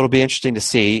 So it'll be interesting to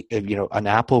see if, an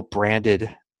Apple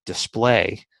branded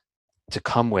display to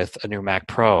come with a new Mac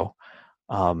Pro.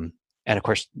 And of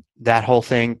course, that whole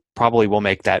thing probably will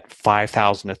make that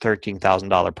 $5,000 to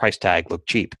 $13,000 price tag look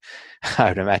cheap. I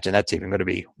would imagine that's even going to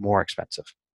be more expensive.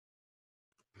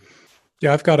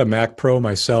 Yeah, I've got a Mac Pro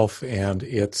myself, and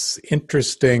it's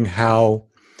interesting how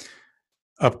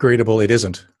upgradable it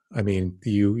isn't. I mean,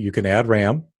 you can add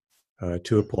RAM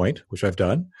to a point, which I've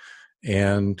done,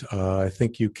 and I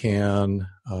think you can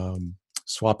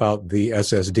swap out the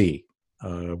SSD,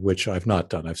 which I've not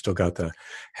done. I've still got the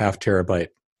 0.5 terabyte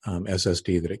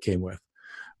SSD that it came with.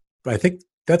 But I think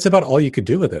that's about all you could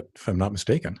do with it, if I'm not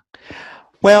mistaken.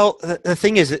 Well, the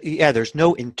thing is, there's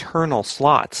no internal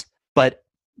slots, but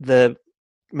the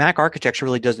Mac architecture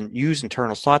really doesn't use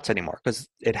internal slots anymore because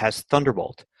it has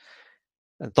Thunderbolt.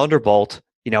 And Thunderbolt,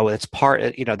 it's part,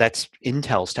 that's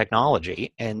Intel's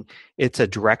technology, and it's a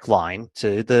direct line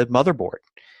to the motherboard.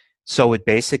 So it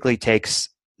basically takes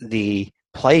the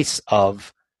place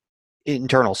of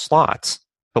internal slots,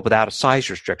 but without a size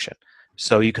restriction.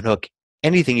 So you can hook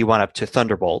anything you want up to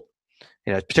Thunderbolt,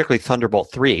 particularly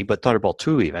Thunderbolt 3, but Thunderbolt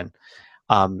 2 even,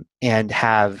 and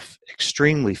have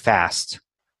extremely fast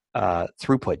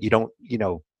throughput. You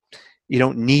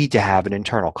don't need to have an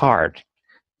internal card.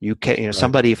 You can, right.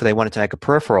 Somebody, if they wanted to make a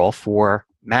peripheral for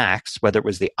Macs, whether it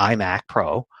was the iMac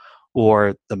Pro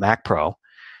or the Mac Pro,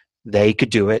 they could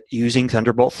do it using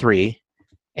Thunderbolt 3,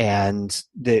 and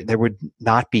there would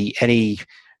not be any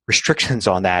restrictions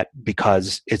on that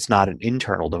because it's not an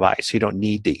internal device. You don't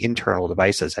need the internal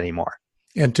devices anymore.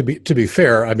 And to be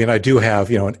fair, I mean, I do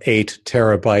have an 8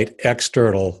 terabyte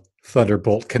external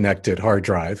Thunderbolt connected hard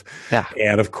drive,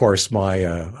 and of course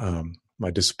my my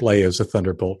display is a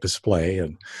Thunderbolt display,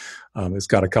 and it's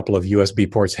got a couple of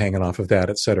USB ports hanging off of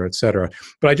that, et cetera, et cetera.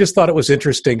 But I just thought it was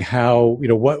interesting how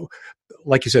what,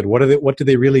 like you said, what do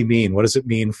they really mean? What does it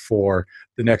mean for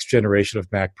the next generation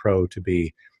of Mac Pro to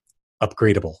be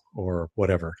upgradable or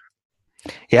whatever?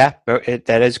 Yeah,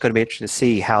 that is going to be interesting to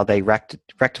see how they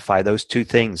rectify those two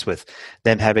things, with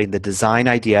them having the design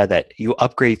idea that you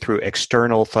upgrade through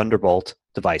external Thunderbolt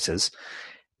devices,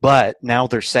 but now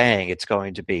they're saying it's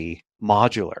going to be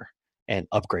modular and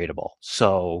upgradable.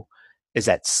 So is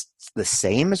that the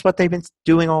same as what they've been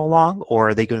doing all along, or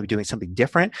are they going to be doing something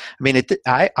different? I mean,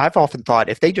 I've often thought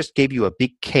if they just gave you a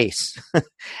big case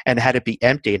and had it be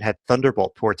empty and had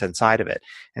Thunderbolt ports inside of it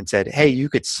and said, hey, you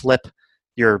could slip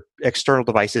your external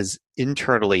devices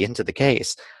internally into the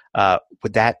case,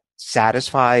 would that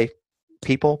satisfy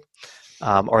people?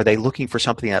 Or are they looking for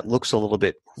something that looks a little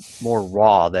bit more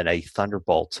raw than a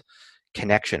Thunderbolt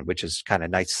connection, which is kind of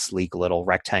nice, sleek little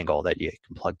rectangle that you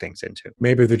can plug things into?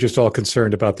 Maybe they're just all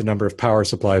concerned about the number of power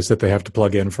supplies that they have to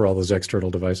plug in for all those external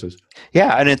devices.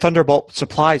 Yeah, and then Thunderbolt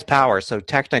supplies power, so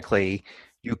technically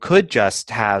you could just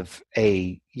have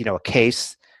a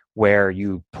case where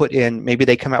you put in, maybe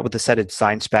they come out with a set of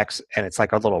design specs and it's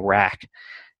like a little rack,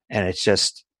 and it's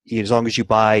just, as long as you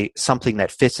buy something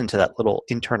that fits into that little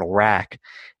internal rack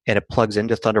and it plugs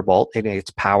into Thunderbolt, it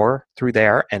gets power through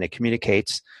there and it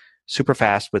communicates super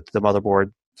fast with the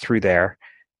motherboard through there,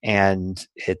 and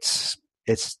it's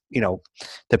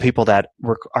the people that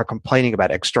are complaining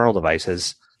about external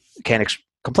devices can't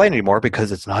complain anymore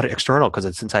because it's not external, because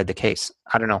it's inside the case.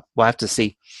 I don't know. We'll have to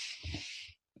see.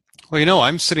 Well,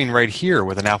 I'm sitting right here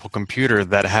with an Apple computer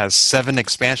that has 7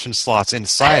 expansion slots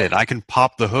inside it. I can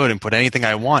pop the hood and put anything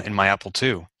I want in my Apple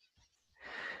II.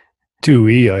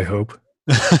 2E, I hope.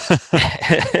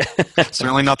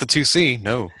 Certainly not the 2C,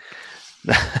 no.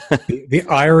 The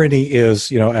irony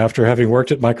is, after having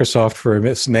worked at Microsoft for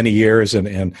many years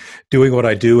and doing what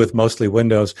I do with mostly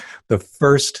Windows, the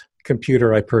first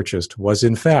computer I purchased was,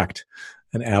 in fact,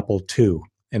 an Apple II,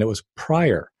 and it was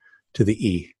prior to the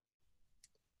E.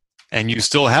 And you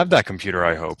still have that computer,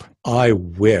 I hope. I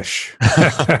wish.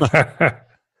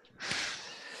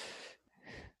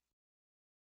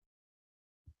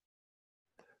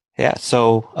 Yeah.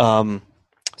 So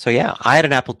yeah, I had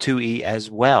an Apple IIe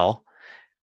as well.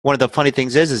 One of the funny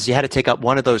things is you had to take up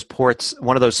one of those ports,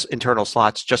 one of those internal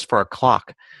slots, just for a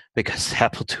clock, because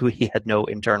Apple IIe had no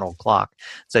internal clock.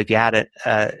 So if you had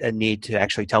a need to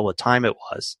actually tell what time it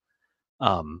was,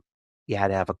 you had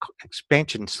to have an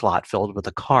expansion slot filled with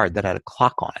a card that had a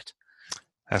clock on it.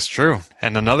 That's true.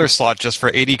 And another slot just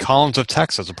for 80 columns of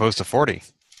text as opposed to 40.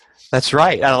 That's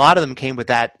right. And a lot of them came with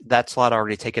that slot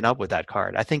already taken up with that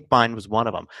card. I think mine was one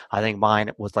of them. I think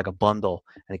mine was like a bundle,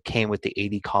 and it came with the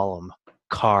 80-column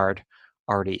card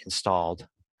already installed.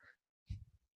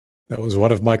 That was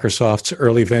one of Microsoft's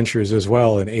early ventures as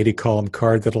well, an 80-column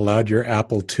card that allowed your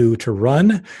Apple II to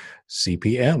run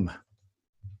CP/M.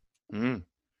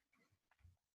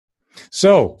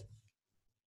 So,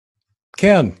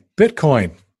 Ken,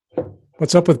 Bitcoin.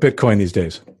 What's up with Bitcoin these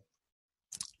days?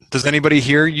 Does anybody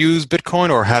here use Bitcoin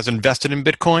or has invested in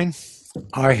Bitcoin?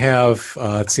 I have,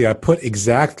 I put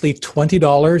exactly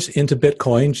 $20 into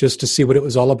Bitcoin just to see what it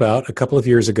was all about a couple of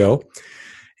years ago.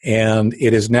 And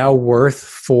it is now worth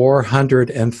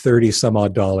 $430 some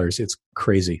odd dollars. It's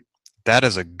crazy. That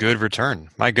is a good return.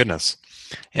 My goodness.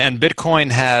 And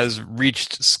Bitcoin has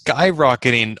reached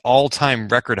skyrocketing all-time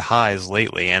record highs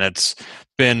lately, and it's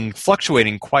been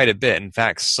fluctuating quite a bit. In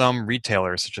fact, some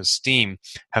retailers, such as Steam,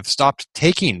 have stopped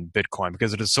taking Bitcoin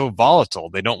because it is so volatile.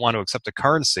 They don't want to accept a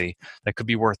currency that could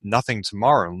be worth nothing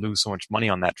tomorrow and lose so much money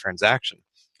on that transaction.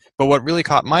 But what really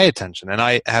caught my attention, and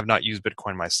I have not used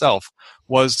Bitcoin myself,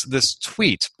 was this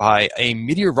tweet by a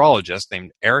meteorologist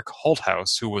named Eric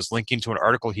Holthaus, who was linking to an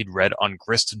article he'd read on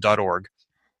grist.org.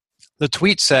 The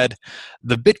tweet said,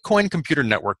 "The Bitcoin computer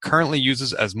network currently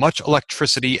uses as much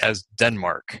electricity as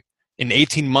Denmark. In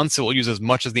 18 months, it will use as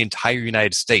much as the entire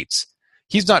United States."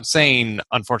 He's not saying,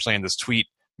 unfortunately, in this tweet,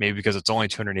 maybe because it's only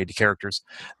 280 characters,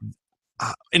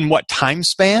 in what time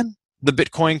span the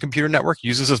Bitcoin computer network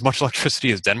uses as much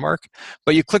electricity as Denmark.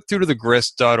 But you click through to the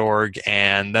grist.org,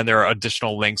 and then there are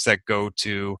additional links that go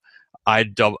to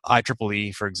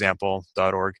IEEE, for example,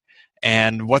 .org.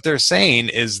 And what they're saying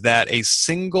is that a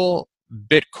single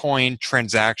Bitcoin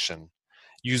transaction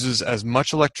uses as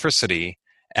much electricity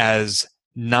as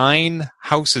 9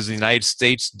 houses in the United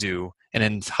States do an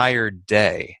entire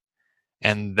day,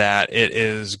 and that it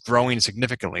is growing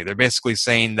significantly. They're basically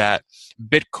saying that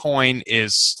Bitcoin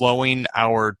is slowing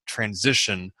our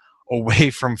transition away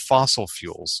from fossil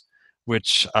fuels,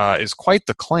 which is quite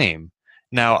the claim.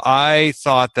 Now, I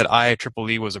thought that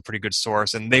IEEE was a pretty good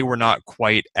source, and they were not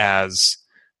quite as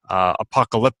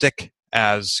apocalyptic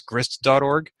as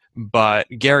grist.org. But,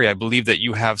 Gary, I believe that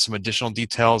you have some additional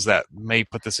details that may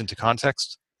put this into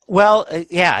context. Well,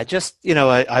 yeah, just,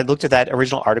 I looked at that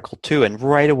original article too, and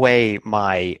right away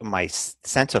my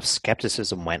sense of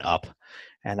skepticism went up.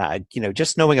 And I,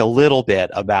 just knowing a little bit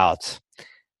about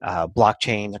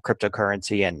blockchain,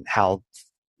 cryptocurrency, and how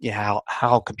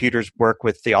computers work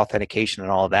with the authentication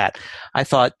and all of that, I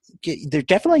thought they're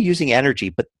definitely using energy,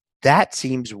 but that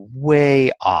seems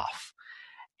way off.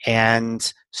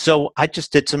 And so I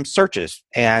just did some searches,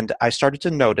 and I started to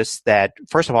notice that,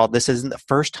 first of all, this isn't the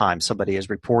first time somebody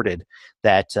has reported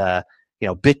that the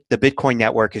Bitcoin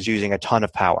network is using a ton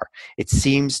of power. It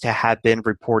seems to have been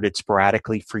reported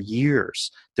sporadically for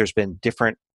years. There's been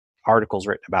different articles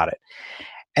written about it.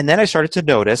 And then I started to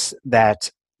notice that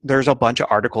there's a bunch of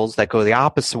articles that go the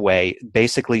opposite way,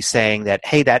 basically saying that,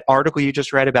 hey, that article you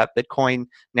just read about Bitcoin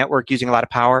network using a lot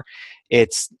of power,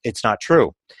 it's not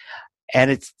true.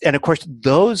 And of course,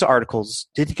 those articles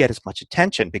didn't get as much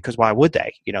attention, because why would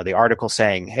they? The article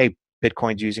saying, hey,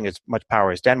 Bitcoin's using as much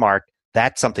power as Denmark,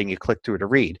 that's something you click through to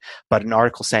read. But an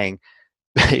article saying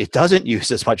it doesn't use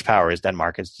as much power as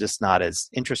Denmark is just not as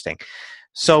interesting.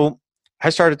 So I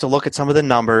started to look at some of the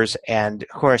numbers, and of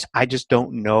course, I just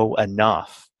don't know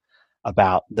enough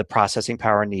about the processing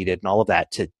power needed and all of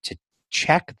that to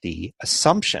check the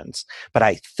assumptions. But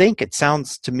I think it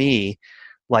sounds to me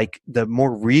like the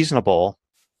more reasonable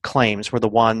claims were the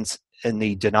ones in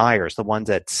the deniers, the ones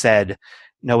that said,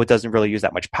 no, it doesn't really use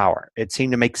that much power. It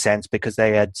seemed to make sense because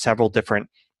they had several different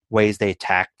ways they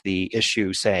attacked the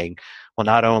issue, saying, well,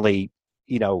 not only,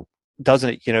 shouldn't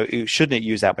it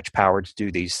use that much power to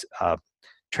do these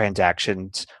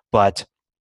transactions, but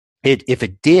if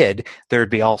it did, there'd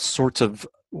be all sorts of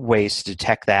ways to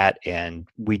detect that, and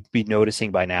we'd be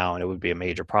noticing by now, and it would be a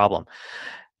major problem.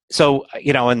 So,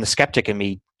 and the skeptic in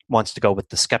me wants to go with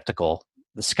the skeptical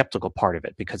part of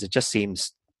it, because it just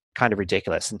seems kind of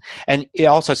ridiculous. And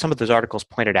also, some of those articles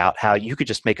pointed out how you could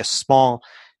just make a small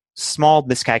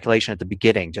miscalculation at the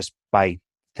beginning just by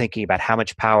thinking about how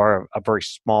much power a very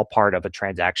small part of a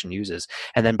transaction uses.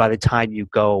 And then by the time you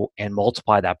go and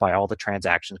multiply that by all the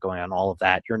transactions going on, all of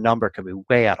that, your number can be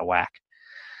way out of whack.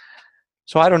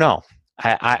 So I don't know.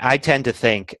 I tend to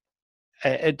think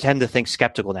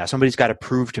skeptical now. Somebody's got to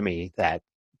prove to me that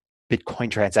Bitcoin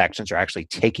transactions are actually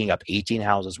taking up 18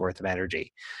 houses worth of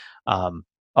energy.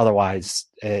 Otherwise,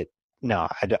 no,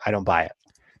 I don't buy it.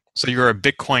 So you're a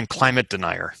Bitcoin climate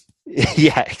denier.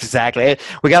 Yeah, exactly.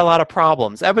 We got a lot of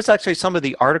problems. That was actually some of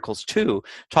the articles too,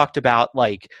 talked about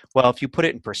if you put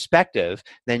it in perspective,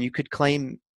 then you could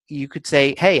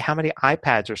say, hey, how many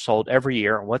iPads are sold every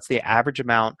year, and what's the average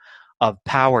amount of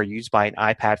power used by an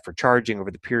iPad for charging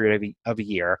over the period of a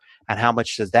year, and how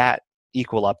much does that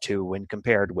equal up to when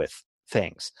compared with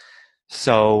things?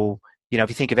 So, if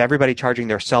you think of everybody charging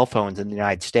their cell phones in the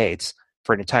United States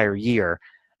for an entire year,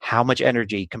 how much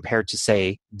energy compared to,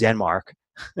 say, Denmark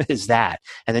is that?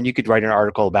 And then you could write an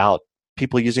article about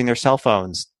people using their cell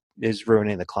phones is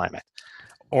ruining the climate.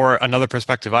 Or another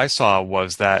perspective I saw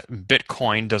was that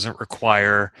Bitcoin doesn't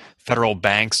require federal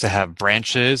banks to have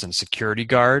branches and security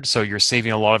guards, so you're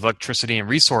saving a lot of electricity and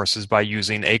resources by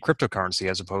using a cryptocurrency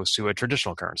as opposed to a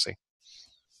traditional currency.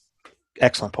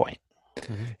 Excellent point.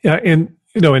 Mm-hmm. Yeah, and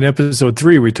in episode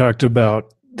 3, we talked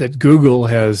about that Google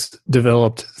has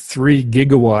developed 3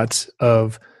 gigawatts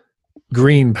of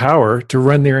green power to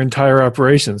run their entire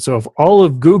operation. So if all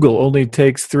of Google only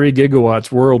takes 3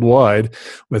 gigawatts worldwide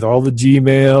with all the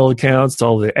Gmail accounts,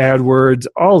 all the AdWords,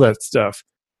 all that stuff,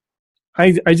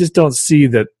 I just don't see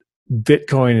that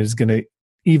Bitcoin is going to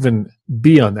even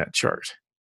be on that chart.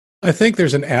 I think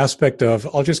there's an aspect of,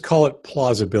 I'll just call it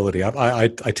plausibility. I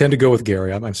tend to go with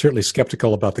Gary. I'm certainly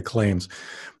skeptical about the claims.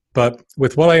 But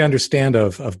with what I understand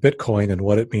of Bitcoin and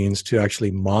what it means to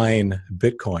actually mine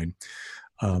Bitcoin,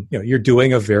 you're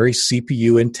doing a very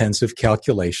CPU-intensive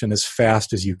calculation as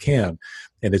fast as you can.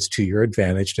 And it's to your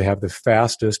advantage to have the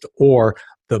fastest or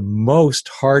the most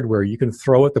hardware you can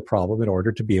throw at the problem in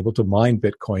order to be able to mine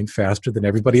Bitcoin faster than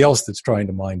everybody else that's trying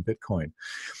to mine Bitcoin.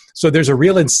 So there's a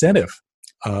real incentive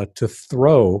to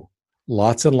throw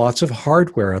lots and lots of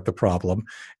hardware at the problem,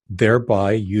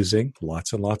 thereby using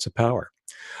lots and lots of power.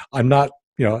 I'm not,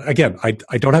 again, I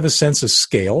don't have a sense of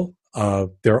scale.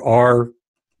 There are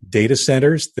data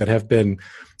centers that have been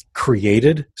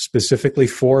created specifically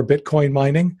for Bitcoin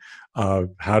mining.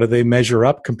 How do they measure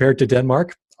up compared to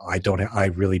Denmark? I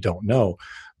really don't know.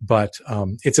 But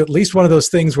it's at least one of those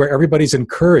things where everybody's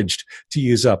encouraged to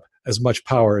use up as much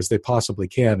power as they possibly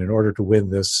can in order to win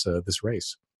this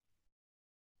race.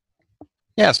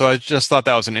 Yeah, so I just thought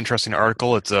that was an interesting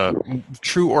article. It's a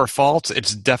true or false.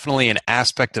 It's definitely an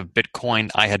aspect of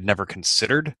Bitcoin I had never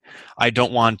considered. I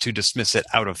don't want to dismiss it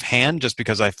out of hand just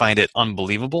because I find it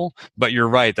unbelievable. But you're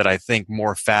right that I think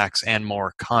more facts and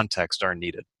more context are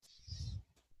needed.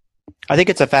 I think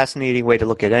it's a fascinating way to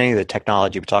look at any of the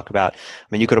technology we talk about. I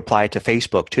mean, you could apply it to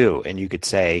Facebook too, and you could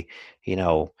say,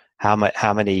 how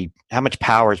much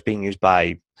power is being used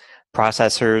by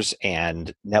processors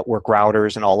and network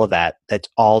routers and all of that. That's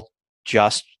all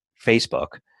just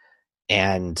Facebook.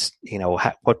 And,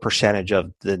 what percentage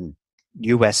of the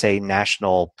USA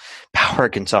national power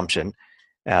consumption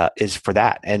is for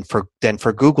that. And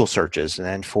for Google searches, and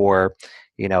then for,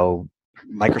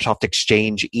 Microsoft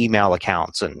Exchange email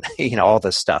accounts and, all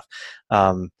this stuff.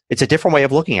 It's a different way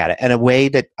of looking at it, and a way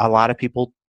that a lot of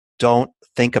people don't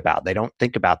think about. They don't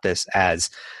think about this as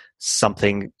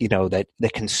something, that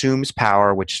consumes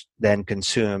power, which then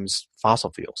consumes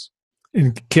fossil fuels.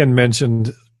 And Ken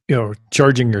mentioned,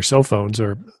 charging your cell phones,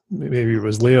 or maybe it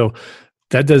was Leo.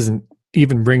 That doesn't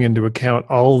even bring into account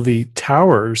all the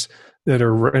towers that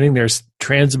are running there,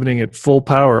 transmitting at full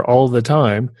power all the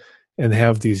time, and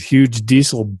have these huge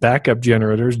diesel backup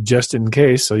generators just in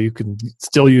case, so you can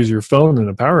still use your phone in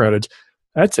a power outage.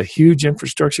 That's a huge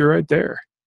infrastructure right there.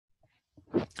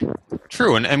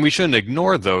 True, and we shouldn't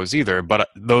ignore those either, but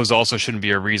those also shouldn't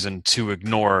be a reason to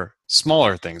ignore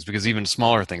smaller things, because even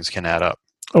smaller things can add up.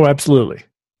 Oh, absolutely.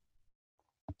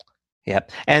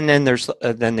 Yep. And then there's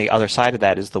then the other side of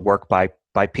that is the work by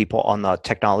people on the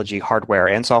technology, hardware,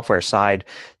 and software side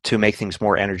to make things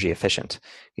more energy efficient.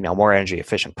 More energy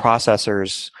efficient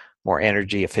processors, more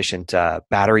energy efficient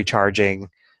battery charging,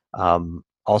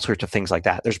 all sorts of things like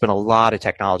that. There's been a lot of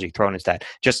technology thrown into that.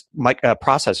 Just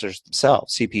processors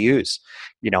themselves, CPUs,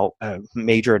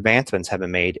 major advancements have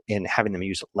been made in having them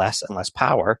use less and less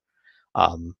power,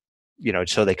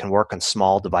 so they can work on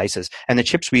small devices. And the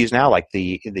chips we use now, like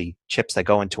the chips that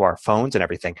go into our phones and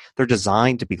everything, they're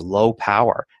designed to be low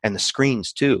power, and the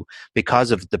screens too, because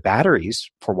of the batteries,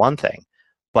 for one thing.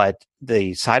 But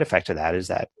the side effect of that is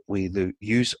that we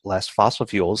use less fossil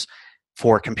fuels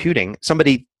for computing.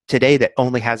 Somebody today that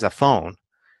only has a phone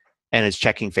and is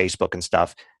checking Facebook and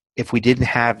stuff, if we didn't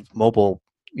have mobile,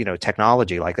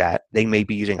 technology like that, they may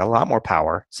be using a lot more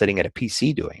power sitting at a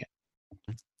PC doing it.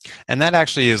 And that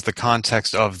actually is the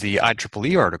context of the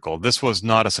IEEE article. This was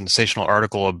not a sensational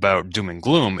article about doom and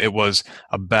gloom. It was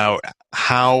about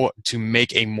how to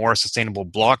make a more sustainable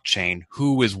blockchain,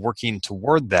 who is working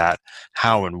toward that,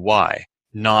 how and why,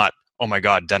 not, oh my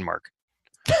God, Denmark.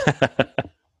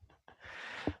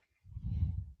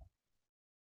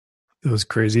 Those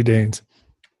crazy Danes.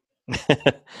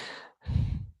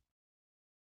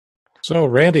 So,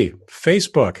 Randy,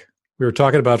 Facebook. We were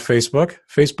talking about Facebook.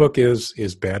 Facebook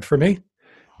is bad for me.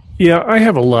 Yeah, I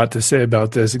have a lot to say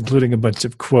about this, including a bunch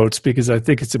of quotes, because I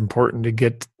think it's important to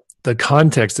get the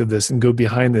context of this and go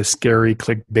behind this scary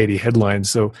clickbaity headline.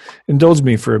 So indulge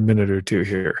me for a minute or two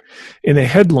here. In a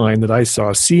headline that I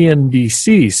saw,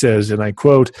 CNBC says, and I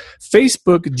quote,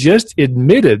 "Facebook just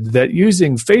admitted that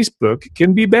using Facebook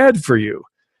can be bad for you."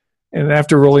 And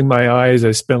after rolling my eyes, I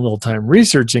spent a little time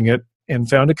researching it and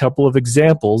found a couple of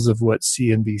examples of what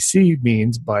CNBC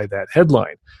means by that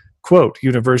headline. Quote,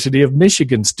 "University of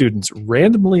Michigan students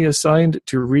randomly assigned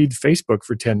to read Facebook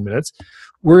for 10 minutes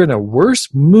were in a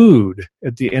worse mood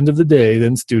at the end of the day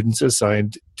than students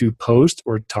assigned to post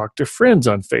or talk to friends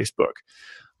on Facebook."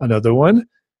 Another one,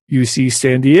 UC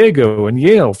San Diego and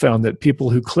Yale found that people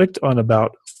who clicked on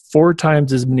about 4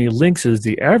 times as many links as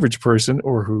the average person,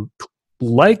 or who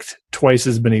liked twice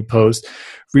as many posts,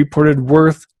 reported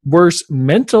worse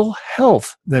mental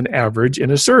health than average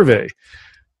in a survey.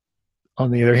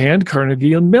 On the other hand,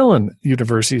 Carnegie Mellon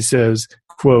University says,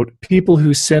 quote, "People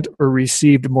who sent or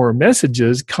received more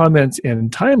messages, comments,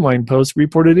 and timeline posts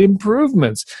reported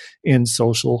improvements in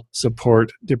social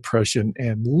support, depression,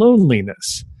 and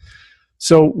loneliness."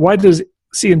 So why does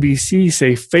CNBC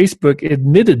say Facebook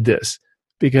admitted this?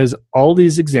 Because all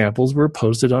these examples were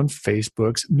posted on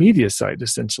Facebook's media site,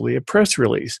 essentially a press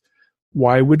release.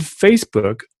 Why would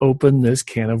Facebook open this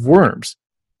can of worms?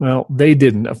 Well, they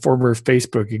didn't. A former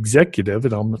Facebook executive,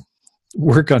 and I'll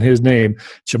work on his name,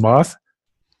 Chamath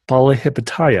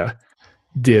Palihapitiya,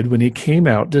 did when he came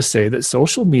out to say that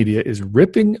social media is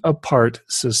ripping apart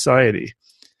society.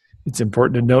 It's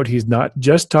important to note he's not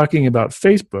just talking about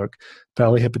Facebook.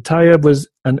 Palihapitiya was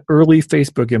an early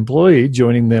Facebook employee,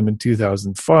 joining them in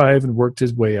 2005, and worked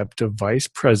his way up to vice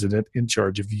president in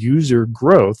charge of user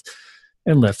growth,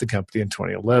 and left the company in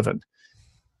 2011.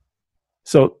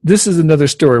 So this is another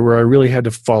story where I really had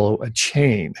to follow a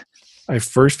chain. I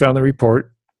first found the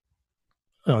report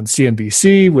on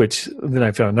CNBC, which then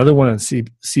I found another one on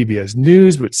CBS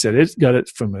News, which said it got it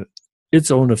from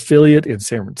its own affiliate in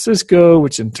San Francisco,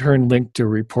 which in turn linked to a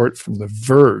report from The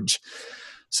Verge.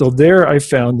 So there I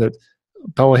found that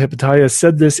Palihapitiya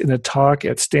said this in a talk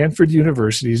at Stanford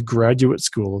University's Graduate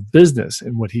School of Business.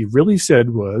 And what he really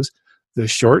said was, "The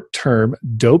short-term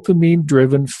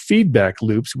dopamine-driven feedback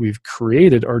loops we've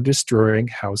created are destroying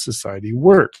how society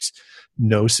works.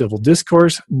 No civil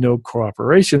discourse, no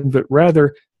cooperation, but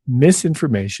rather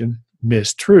misinformation,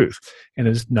 mistruth. And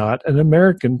it's not an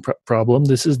American problem.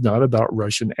 This is not about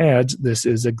Russian ads. This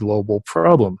is a global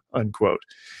problem," unquote.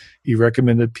 He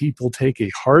recommended people take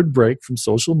a hard break from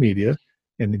social media,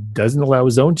 and he doesn't allow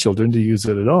his own children to use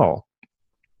it at all.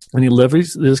 And he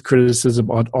levies this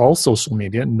criticism on all social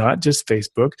media, not just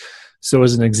Facebook. So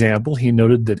as an example, he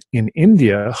noted that in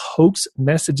India, hoax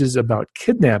messages about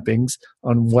kidnappings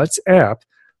on WhatsApp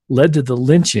led to the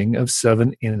lynching of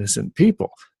 7 innocent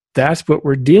people. That's what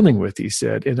we're dealing with, he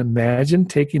said. And imagine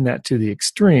taking that to the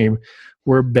extreme,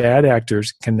 where bad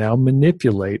actors can now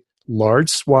manipulate large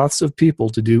swaths of people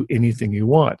to do anything you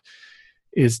want.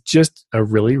 It's just a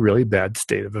really, really bad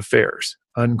state of affairs,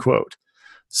 unquote.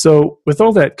 So with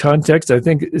all that context, I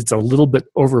think it's a little bit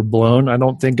overblown. I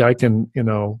don't think I can,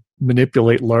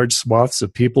 manipulate large swaths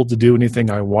of people to do anything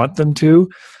I want them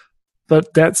to.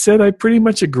 But that said, I pretty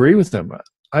much agree with them.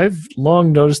 I've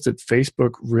long noticed that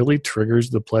Facebook really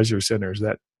triggers the pleasure centers,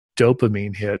 that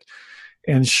dopamine hit,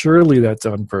 and surely that's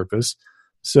on purpose.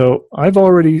 So I've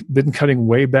already been cutting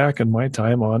way back on my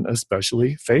time on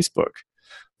especially Facebook.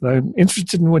 But I'm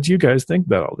interested in what you guys think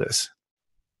about all this.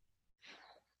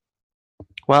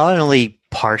 Well, I only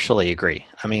partially agree.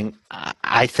 I mean,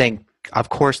 I think of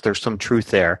course, there's some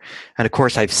truth there. And of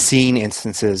course, I've seen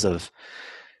instances of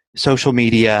social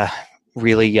media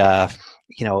really,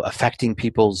 affecting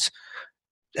people's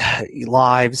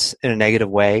lives in a negative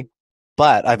way.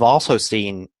 But I've also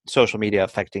seen social media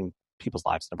affecting people's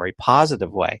lives in a very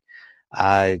positive way.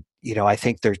 I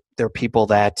think there are people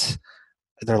that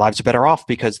their lives are better off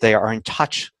because they are in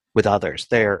touch with others.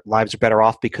 Their lives are better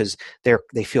off because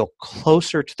they feel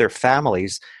closer to their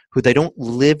families who they don't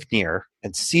live near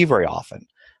and see very often,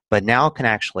 but now can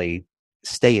actually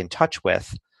stay in touch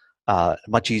with a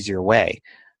much easier way.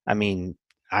 I mean,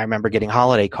 I remember getting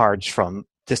holiday cards from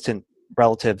distant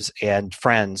relatives and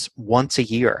friends once a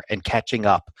year and catching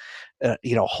up, a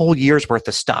whole year's worth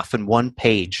of stuff in one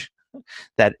page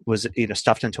that was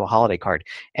stuffed into a holiday card.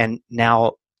 And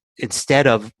now, instead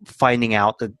of finding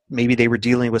out that maybe they were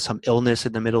dealing with some illness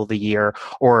in the middle of the year,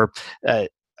 or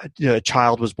a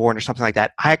child was born or something like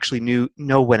that, I actually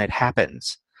know when it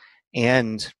happens.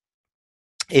 And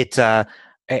so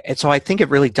I think it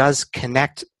really does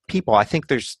connect people. I think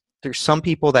there's some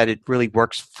people that it really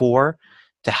works for,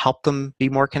 to help them be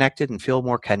more connected and feel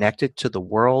more connected to the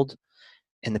world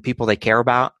and the people they care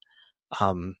about.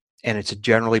 And it's a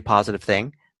generally positive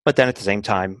thing. But then at the same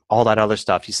time, all that other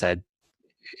stuff you said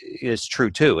is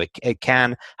true too. It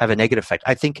can have a negative effect.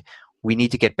 I think we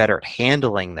need to get better at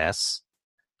handling this,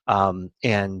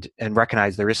 and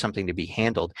recognize there is something to be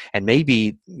handled. And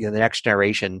maybe the next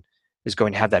generation is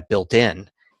going to have that built in.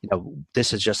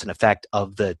 This is just an effect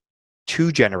of the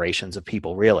two generations of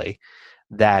people, really,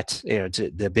 that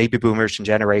the baby boomers and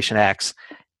Generation X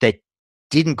that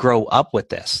didn't grow up with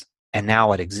this, and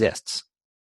now it exists.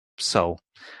 So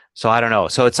I don't know.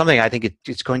 So it's something I think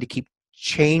it's going to keep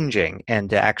changing, and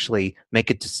to actually make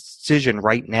a decision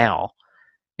right now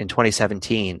in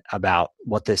 2017 about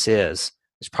what this is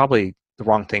probably the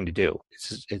wrong thing to do.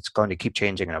 It's going to keep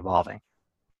changing and evolving.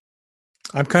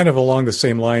 I'm kind of along the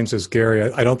same lines as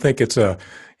Gary. I don't think it's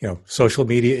social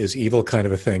media is evil kind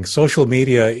of a thing. Social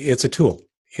media, it's a tool.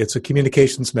 It's a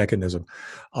communications mechanism.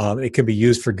 It can be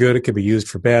used for good. It can be used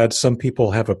for bad. Some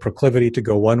people have a proclivity to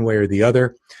go one way or the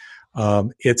other.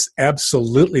 It's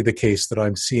absolutely the case that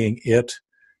I'm seeing it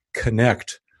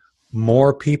connect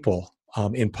more people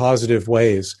in positive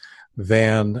ways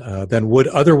than would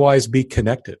otherwise be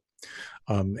connected.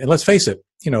 And let's face it,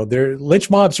 lynch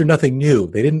mobs are nothing new.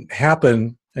 They didn't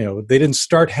happen. They didn't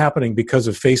start happening because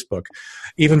of Facebook.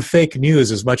 Even fake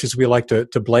news, as much as we like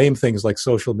to blame things like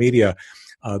social media,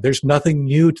 there's nothing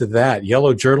new to that.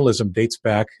 Yellow journalism dates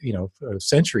back,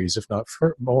 centuries, if not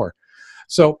more.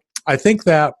 So I think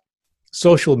that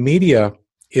social media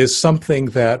is something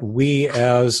that we,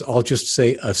 as I'll just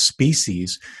say a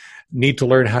species, need to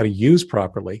learn how to use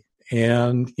properly.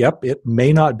 And yep, it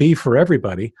may not be for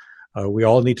everybody. We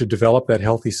all need to develop that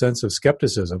healthy sense of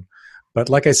skepticism. But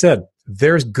like I said,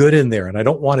 there's good in there, and I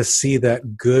don't want to see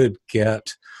that good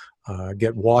get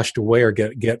washed away or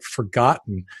get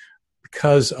forgotten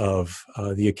because of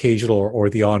the occasional or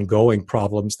the ongoing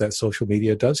problems that social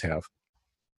media does have.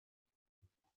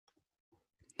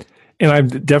 And I'm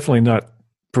definitely not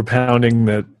propounding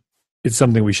that it's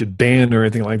something we should ban or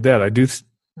anything like that. I do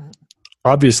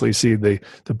obviously see the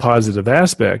positive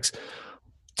aspects,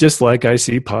 just like I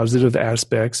see positive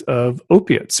aspects of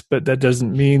opiates. But that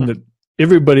doesn't mean that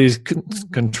everybody's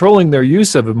controlling their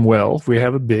use of them well. We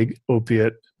have a big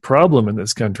opiate problem in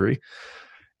this country.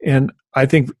 And I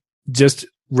think just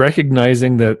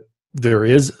recognizing that there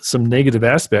is some negative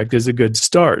aspect is a good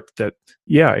start. That,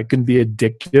 yeah, it can be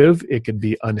addictive, it can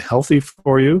be unhealthy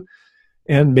for you,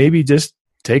 and maybe just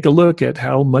take a look at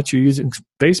how much you're using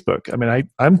Facebook. I mean,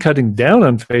 I'm cutting down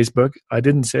on Facebook. I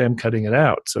didn't say I'm cutting it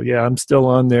out. So yeah, I'm still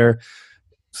on there,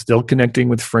 still connecting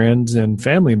with friends and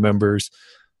family members,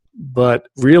 but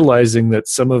realizing that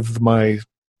some of my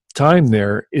time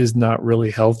there is not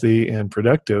really healthy and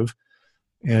productive.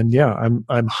 And yeah,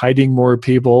 I'm hiding more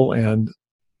people and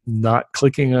not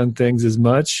clicking on things as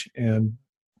much and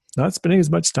not spending as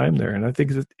much time there. And I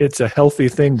think that it's a healthy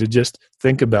thing to just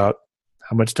think about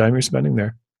how much time you're spending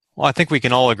there. Well, I think we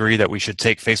can all agree that we should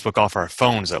take Facebook off our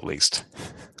phones at least.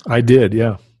 I did,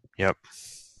 yeah. Yep.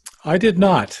 I did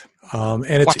not. And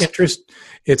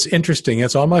it's interesting.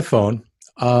 It's on my phone.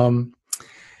 I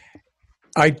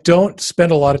don't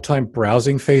spend a lot of time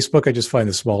browsing Facebook. I just find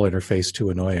the small interface too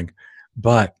annoying.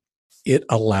 But it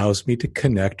allows me to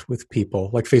connect with people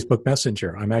like Facebook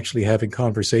Messenger. I'm actually having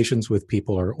conversations with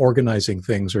people or organizing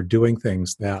things or doing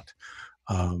things that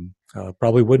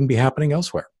probably wouldn't be happening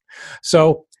elsewhere.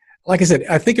 So, like I said,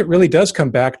 I think it really does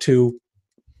come back to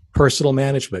personal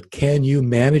management. Can you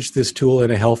manage this tool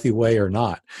in a healthy way or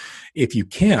not? If you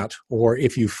can't, or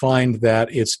if you find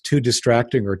that it's too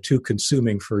distracting or too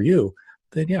consuming for you,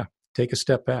 then yeah, take a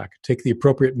step back. Take the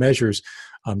appropriate measures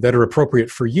that are appropriate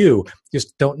for you.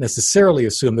 Just don't necessarily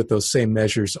assume that those same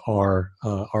measures are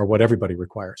what everybody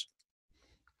requires.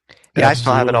 Yeah, I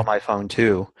still have it on my phone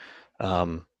too,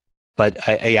 but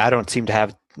I don't seem to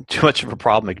have too much of a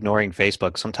problem ignoring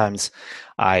Facebook. Sometimes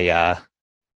I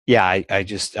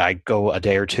go a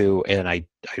day or two and I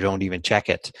don't even check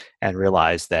it and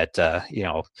realize that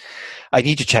I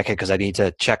need to check it because I need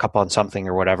to check up on something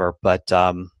or whatever. But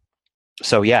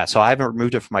so I haven't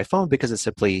removed it from my phone because it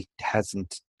simply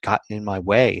hasn't gotten in my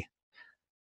way.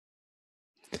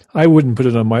 I wouldn't put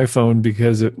it on my phone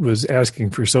because it was asking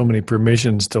for so many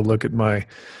permissions to look at my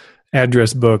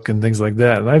address book and things like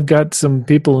that. And I've got some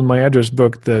people in my address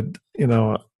book that,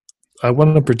 I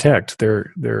want to protect.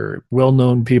 They're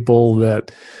well-known people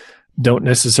that don't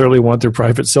necessarily want their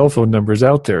private cell phone numbers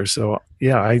out there. So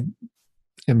yeah, I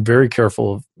am very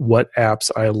careful of what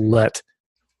apps I let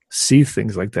see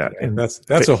things like that. And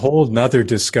that's a whole nother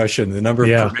discussion, the number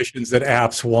of permissions that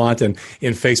apps want, and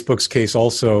in Facebook's case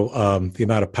also the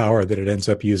amount of power that it ends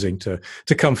up using to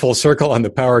come full circle on the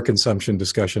power consumption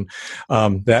discussion.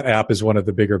 That app is one of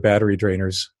the bigger battery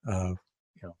drainers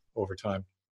over time.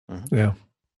 Mm-hmm. Yeah.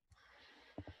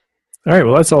 All right.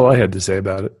 Well, that's all I had to say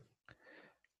about it.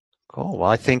 Cool. Well,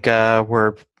 I think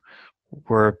we're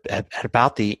at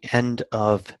about the end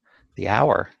of the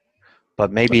hour. But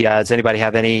maybe does anybody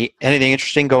have anything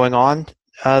interesting going on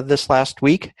this last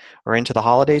week or into the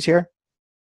holidays here?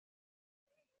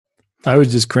 I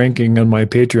was just cranking on my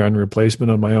Patreon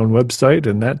replacement on my own website,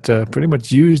 and that pretty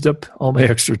much used up all my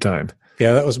extra time.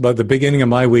 Yeah, that was about the beginning of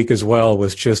my week as well,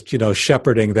 was just,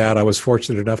 shepherding that. I was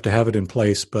fortunate enough to have it in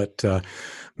place, but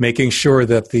making sure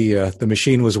that the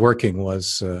machine was working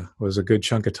was a good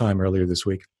chunk of time earlier this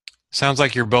week. Sounds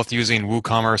like you're both using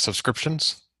WooCommerce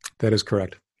subscriptions. That is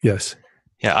correct. Yes.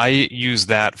 Yeah, I use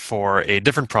that for a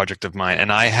different project of mine,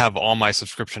 and I have all my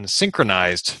subscriptions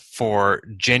synchronized for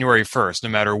January 1st. No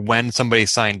matter when somebody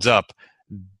signs up,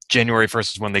 January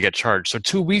 1st is when they get charged. So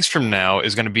 2 weeks from now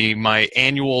is going to be my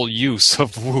annual use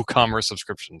of WooCommerce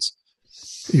subscriptions.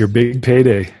 Your big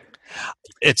payday.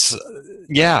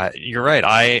 Yeah, you're right.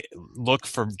 I look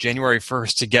for January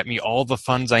 1st to get me all the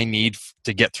funds I need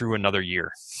to get through another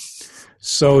year.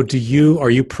 So are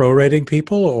you prorating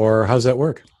people, or how's that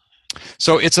work?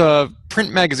 So it's a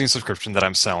print magazine subscription that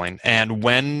I'm selling, and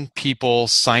when people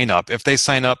sign up, if they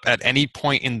sign up at any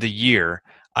point in the year,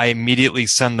 I immediately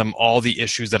send them all the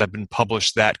issues that have been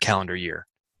published that calendar year.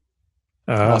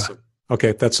 Awesome.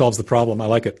 Okay, that solves the problem. I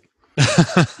like it.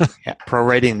 Yeah,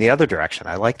 prorating the other direction.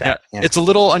 I like that. Yeah. It's a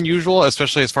little unusual,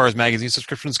 especially as far as magazine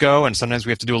subscriptions go, and sometimes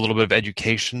we have to do a little bit of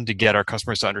education to get our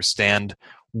customers to understand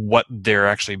what they're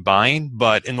actually buying,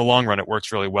 but in the long run it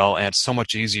works really well, and it's so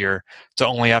much easier to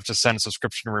only have to send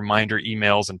subscription reminder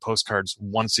emails and postcards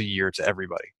once a year to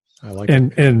everybody. I like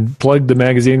it. And plug the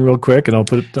magazine real quick, and I'll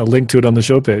put a link to it on the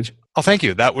show page. Oh, thank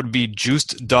you. That would be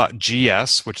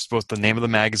juiced.gs, which is both the name of the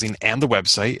magazine and the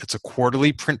website. It's a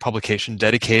quarterly print publication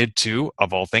dedicated to,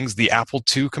 of all things, the Apple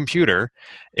II computer.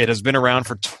 It has been around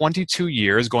for 22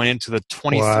 years, going into the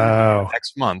 23rd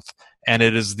next month, and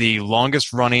it is the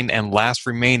longest running and last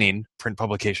remaining print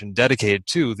publication dedicated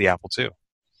to the Apple II.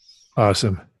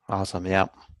 Awesome, yeah.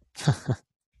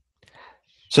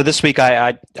 So this week,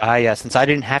 I since I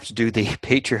didn't have to do the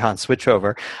Patreon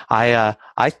switchover, I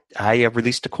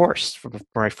released a course for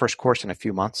my first course in a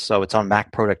few months. So it's on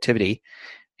Mac productivity,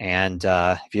 and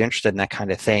if you're interested in that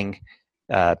kind of thing,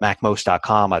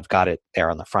 MacMost.com, I've got it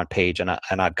there on the front page, and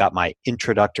I've got my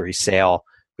introductory sale,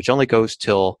 which only goes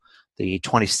till the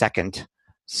 22nd.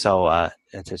 So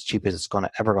it's as cheap as it's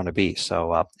ever going to be.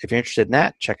 So if you're interested in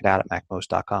that, check it out at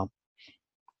MacMost.com.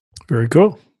 Very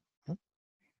cool.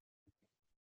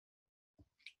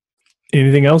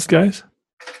 Anything else, guys?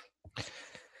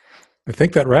 I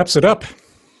think that wraps it up.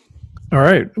 All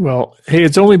right. Well, hey,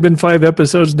 it's only been 5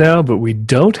 episodes now, but we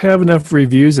don't have enough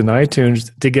reviews in iTunes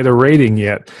to get a rating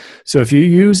yet. So if you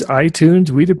use iTunes,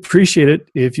 we'd appreciate it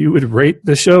if you would rate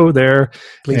the show there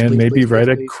and maybe write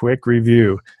a quick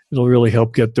review. It'll really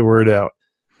help get the word out.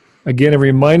 Again, a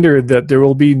reminder that there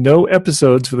will be no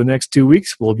episodes for the next 2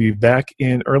 weeks. We'll be back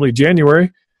in early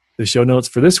January. The show notes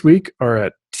for this week are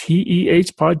at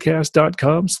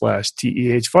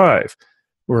tehpodcast.com/TEH5.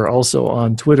 We're also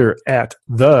on Twitter at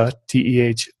the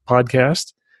TEH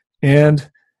Podcast. And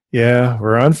yeah,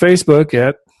 we're on Facebook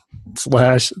at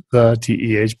 /the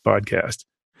TEH Podcast.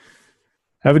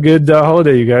 Have a good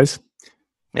holiday, you guys.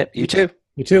 Yep, you too.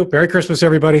 You too. Merry Christmas,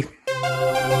 everybody.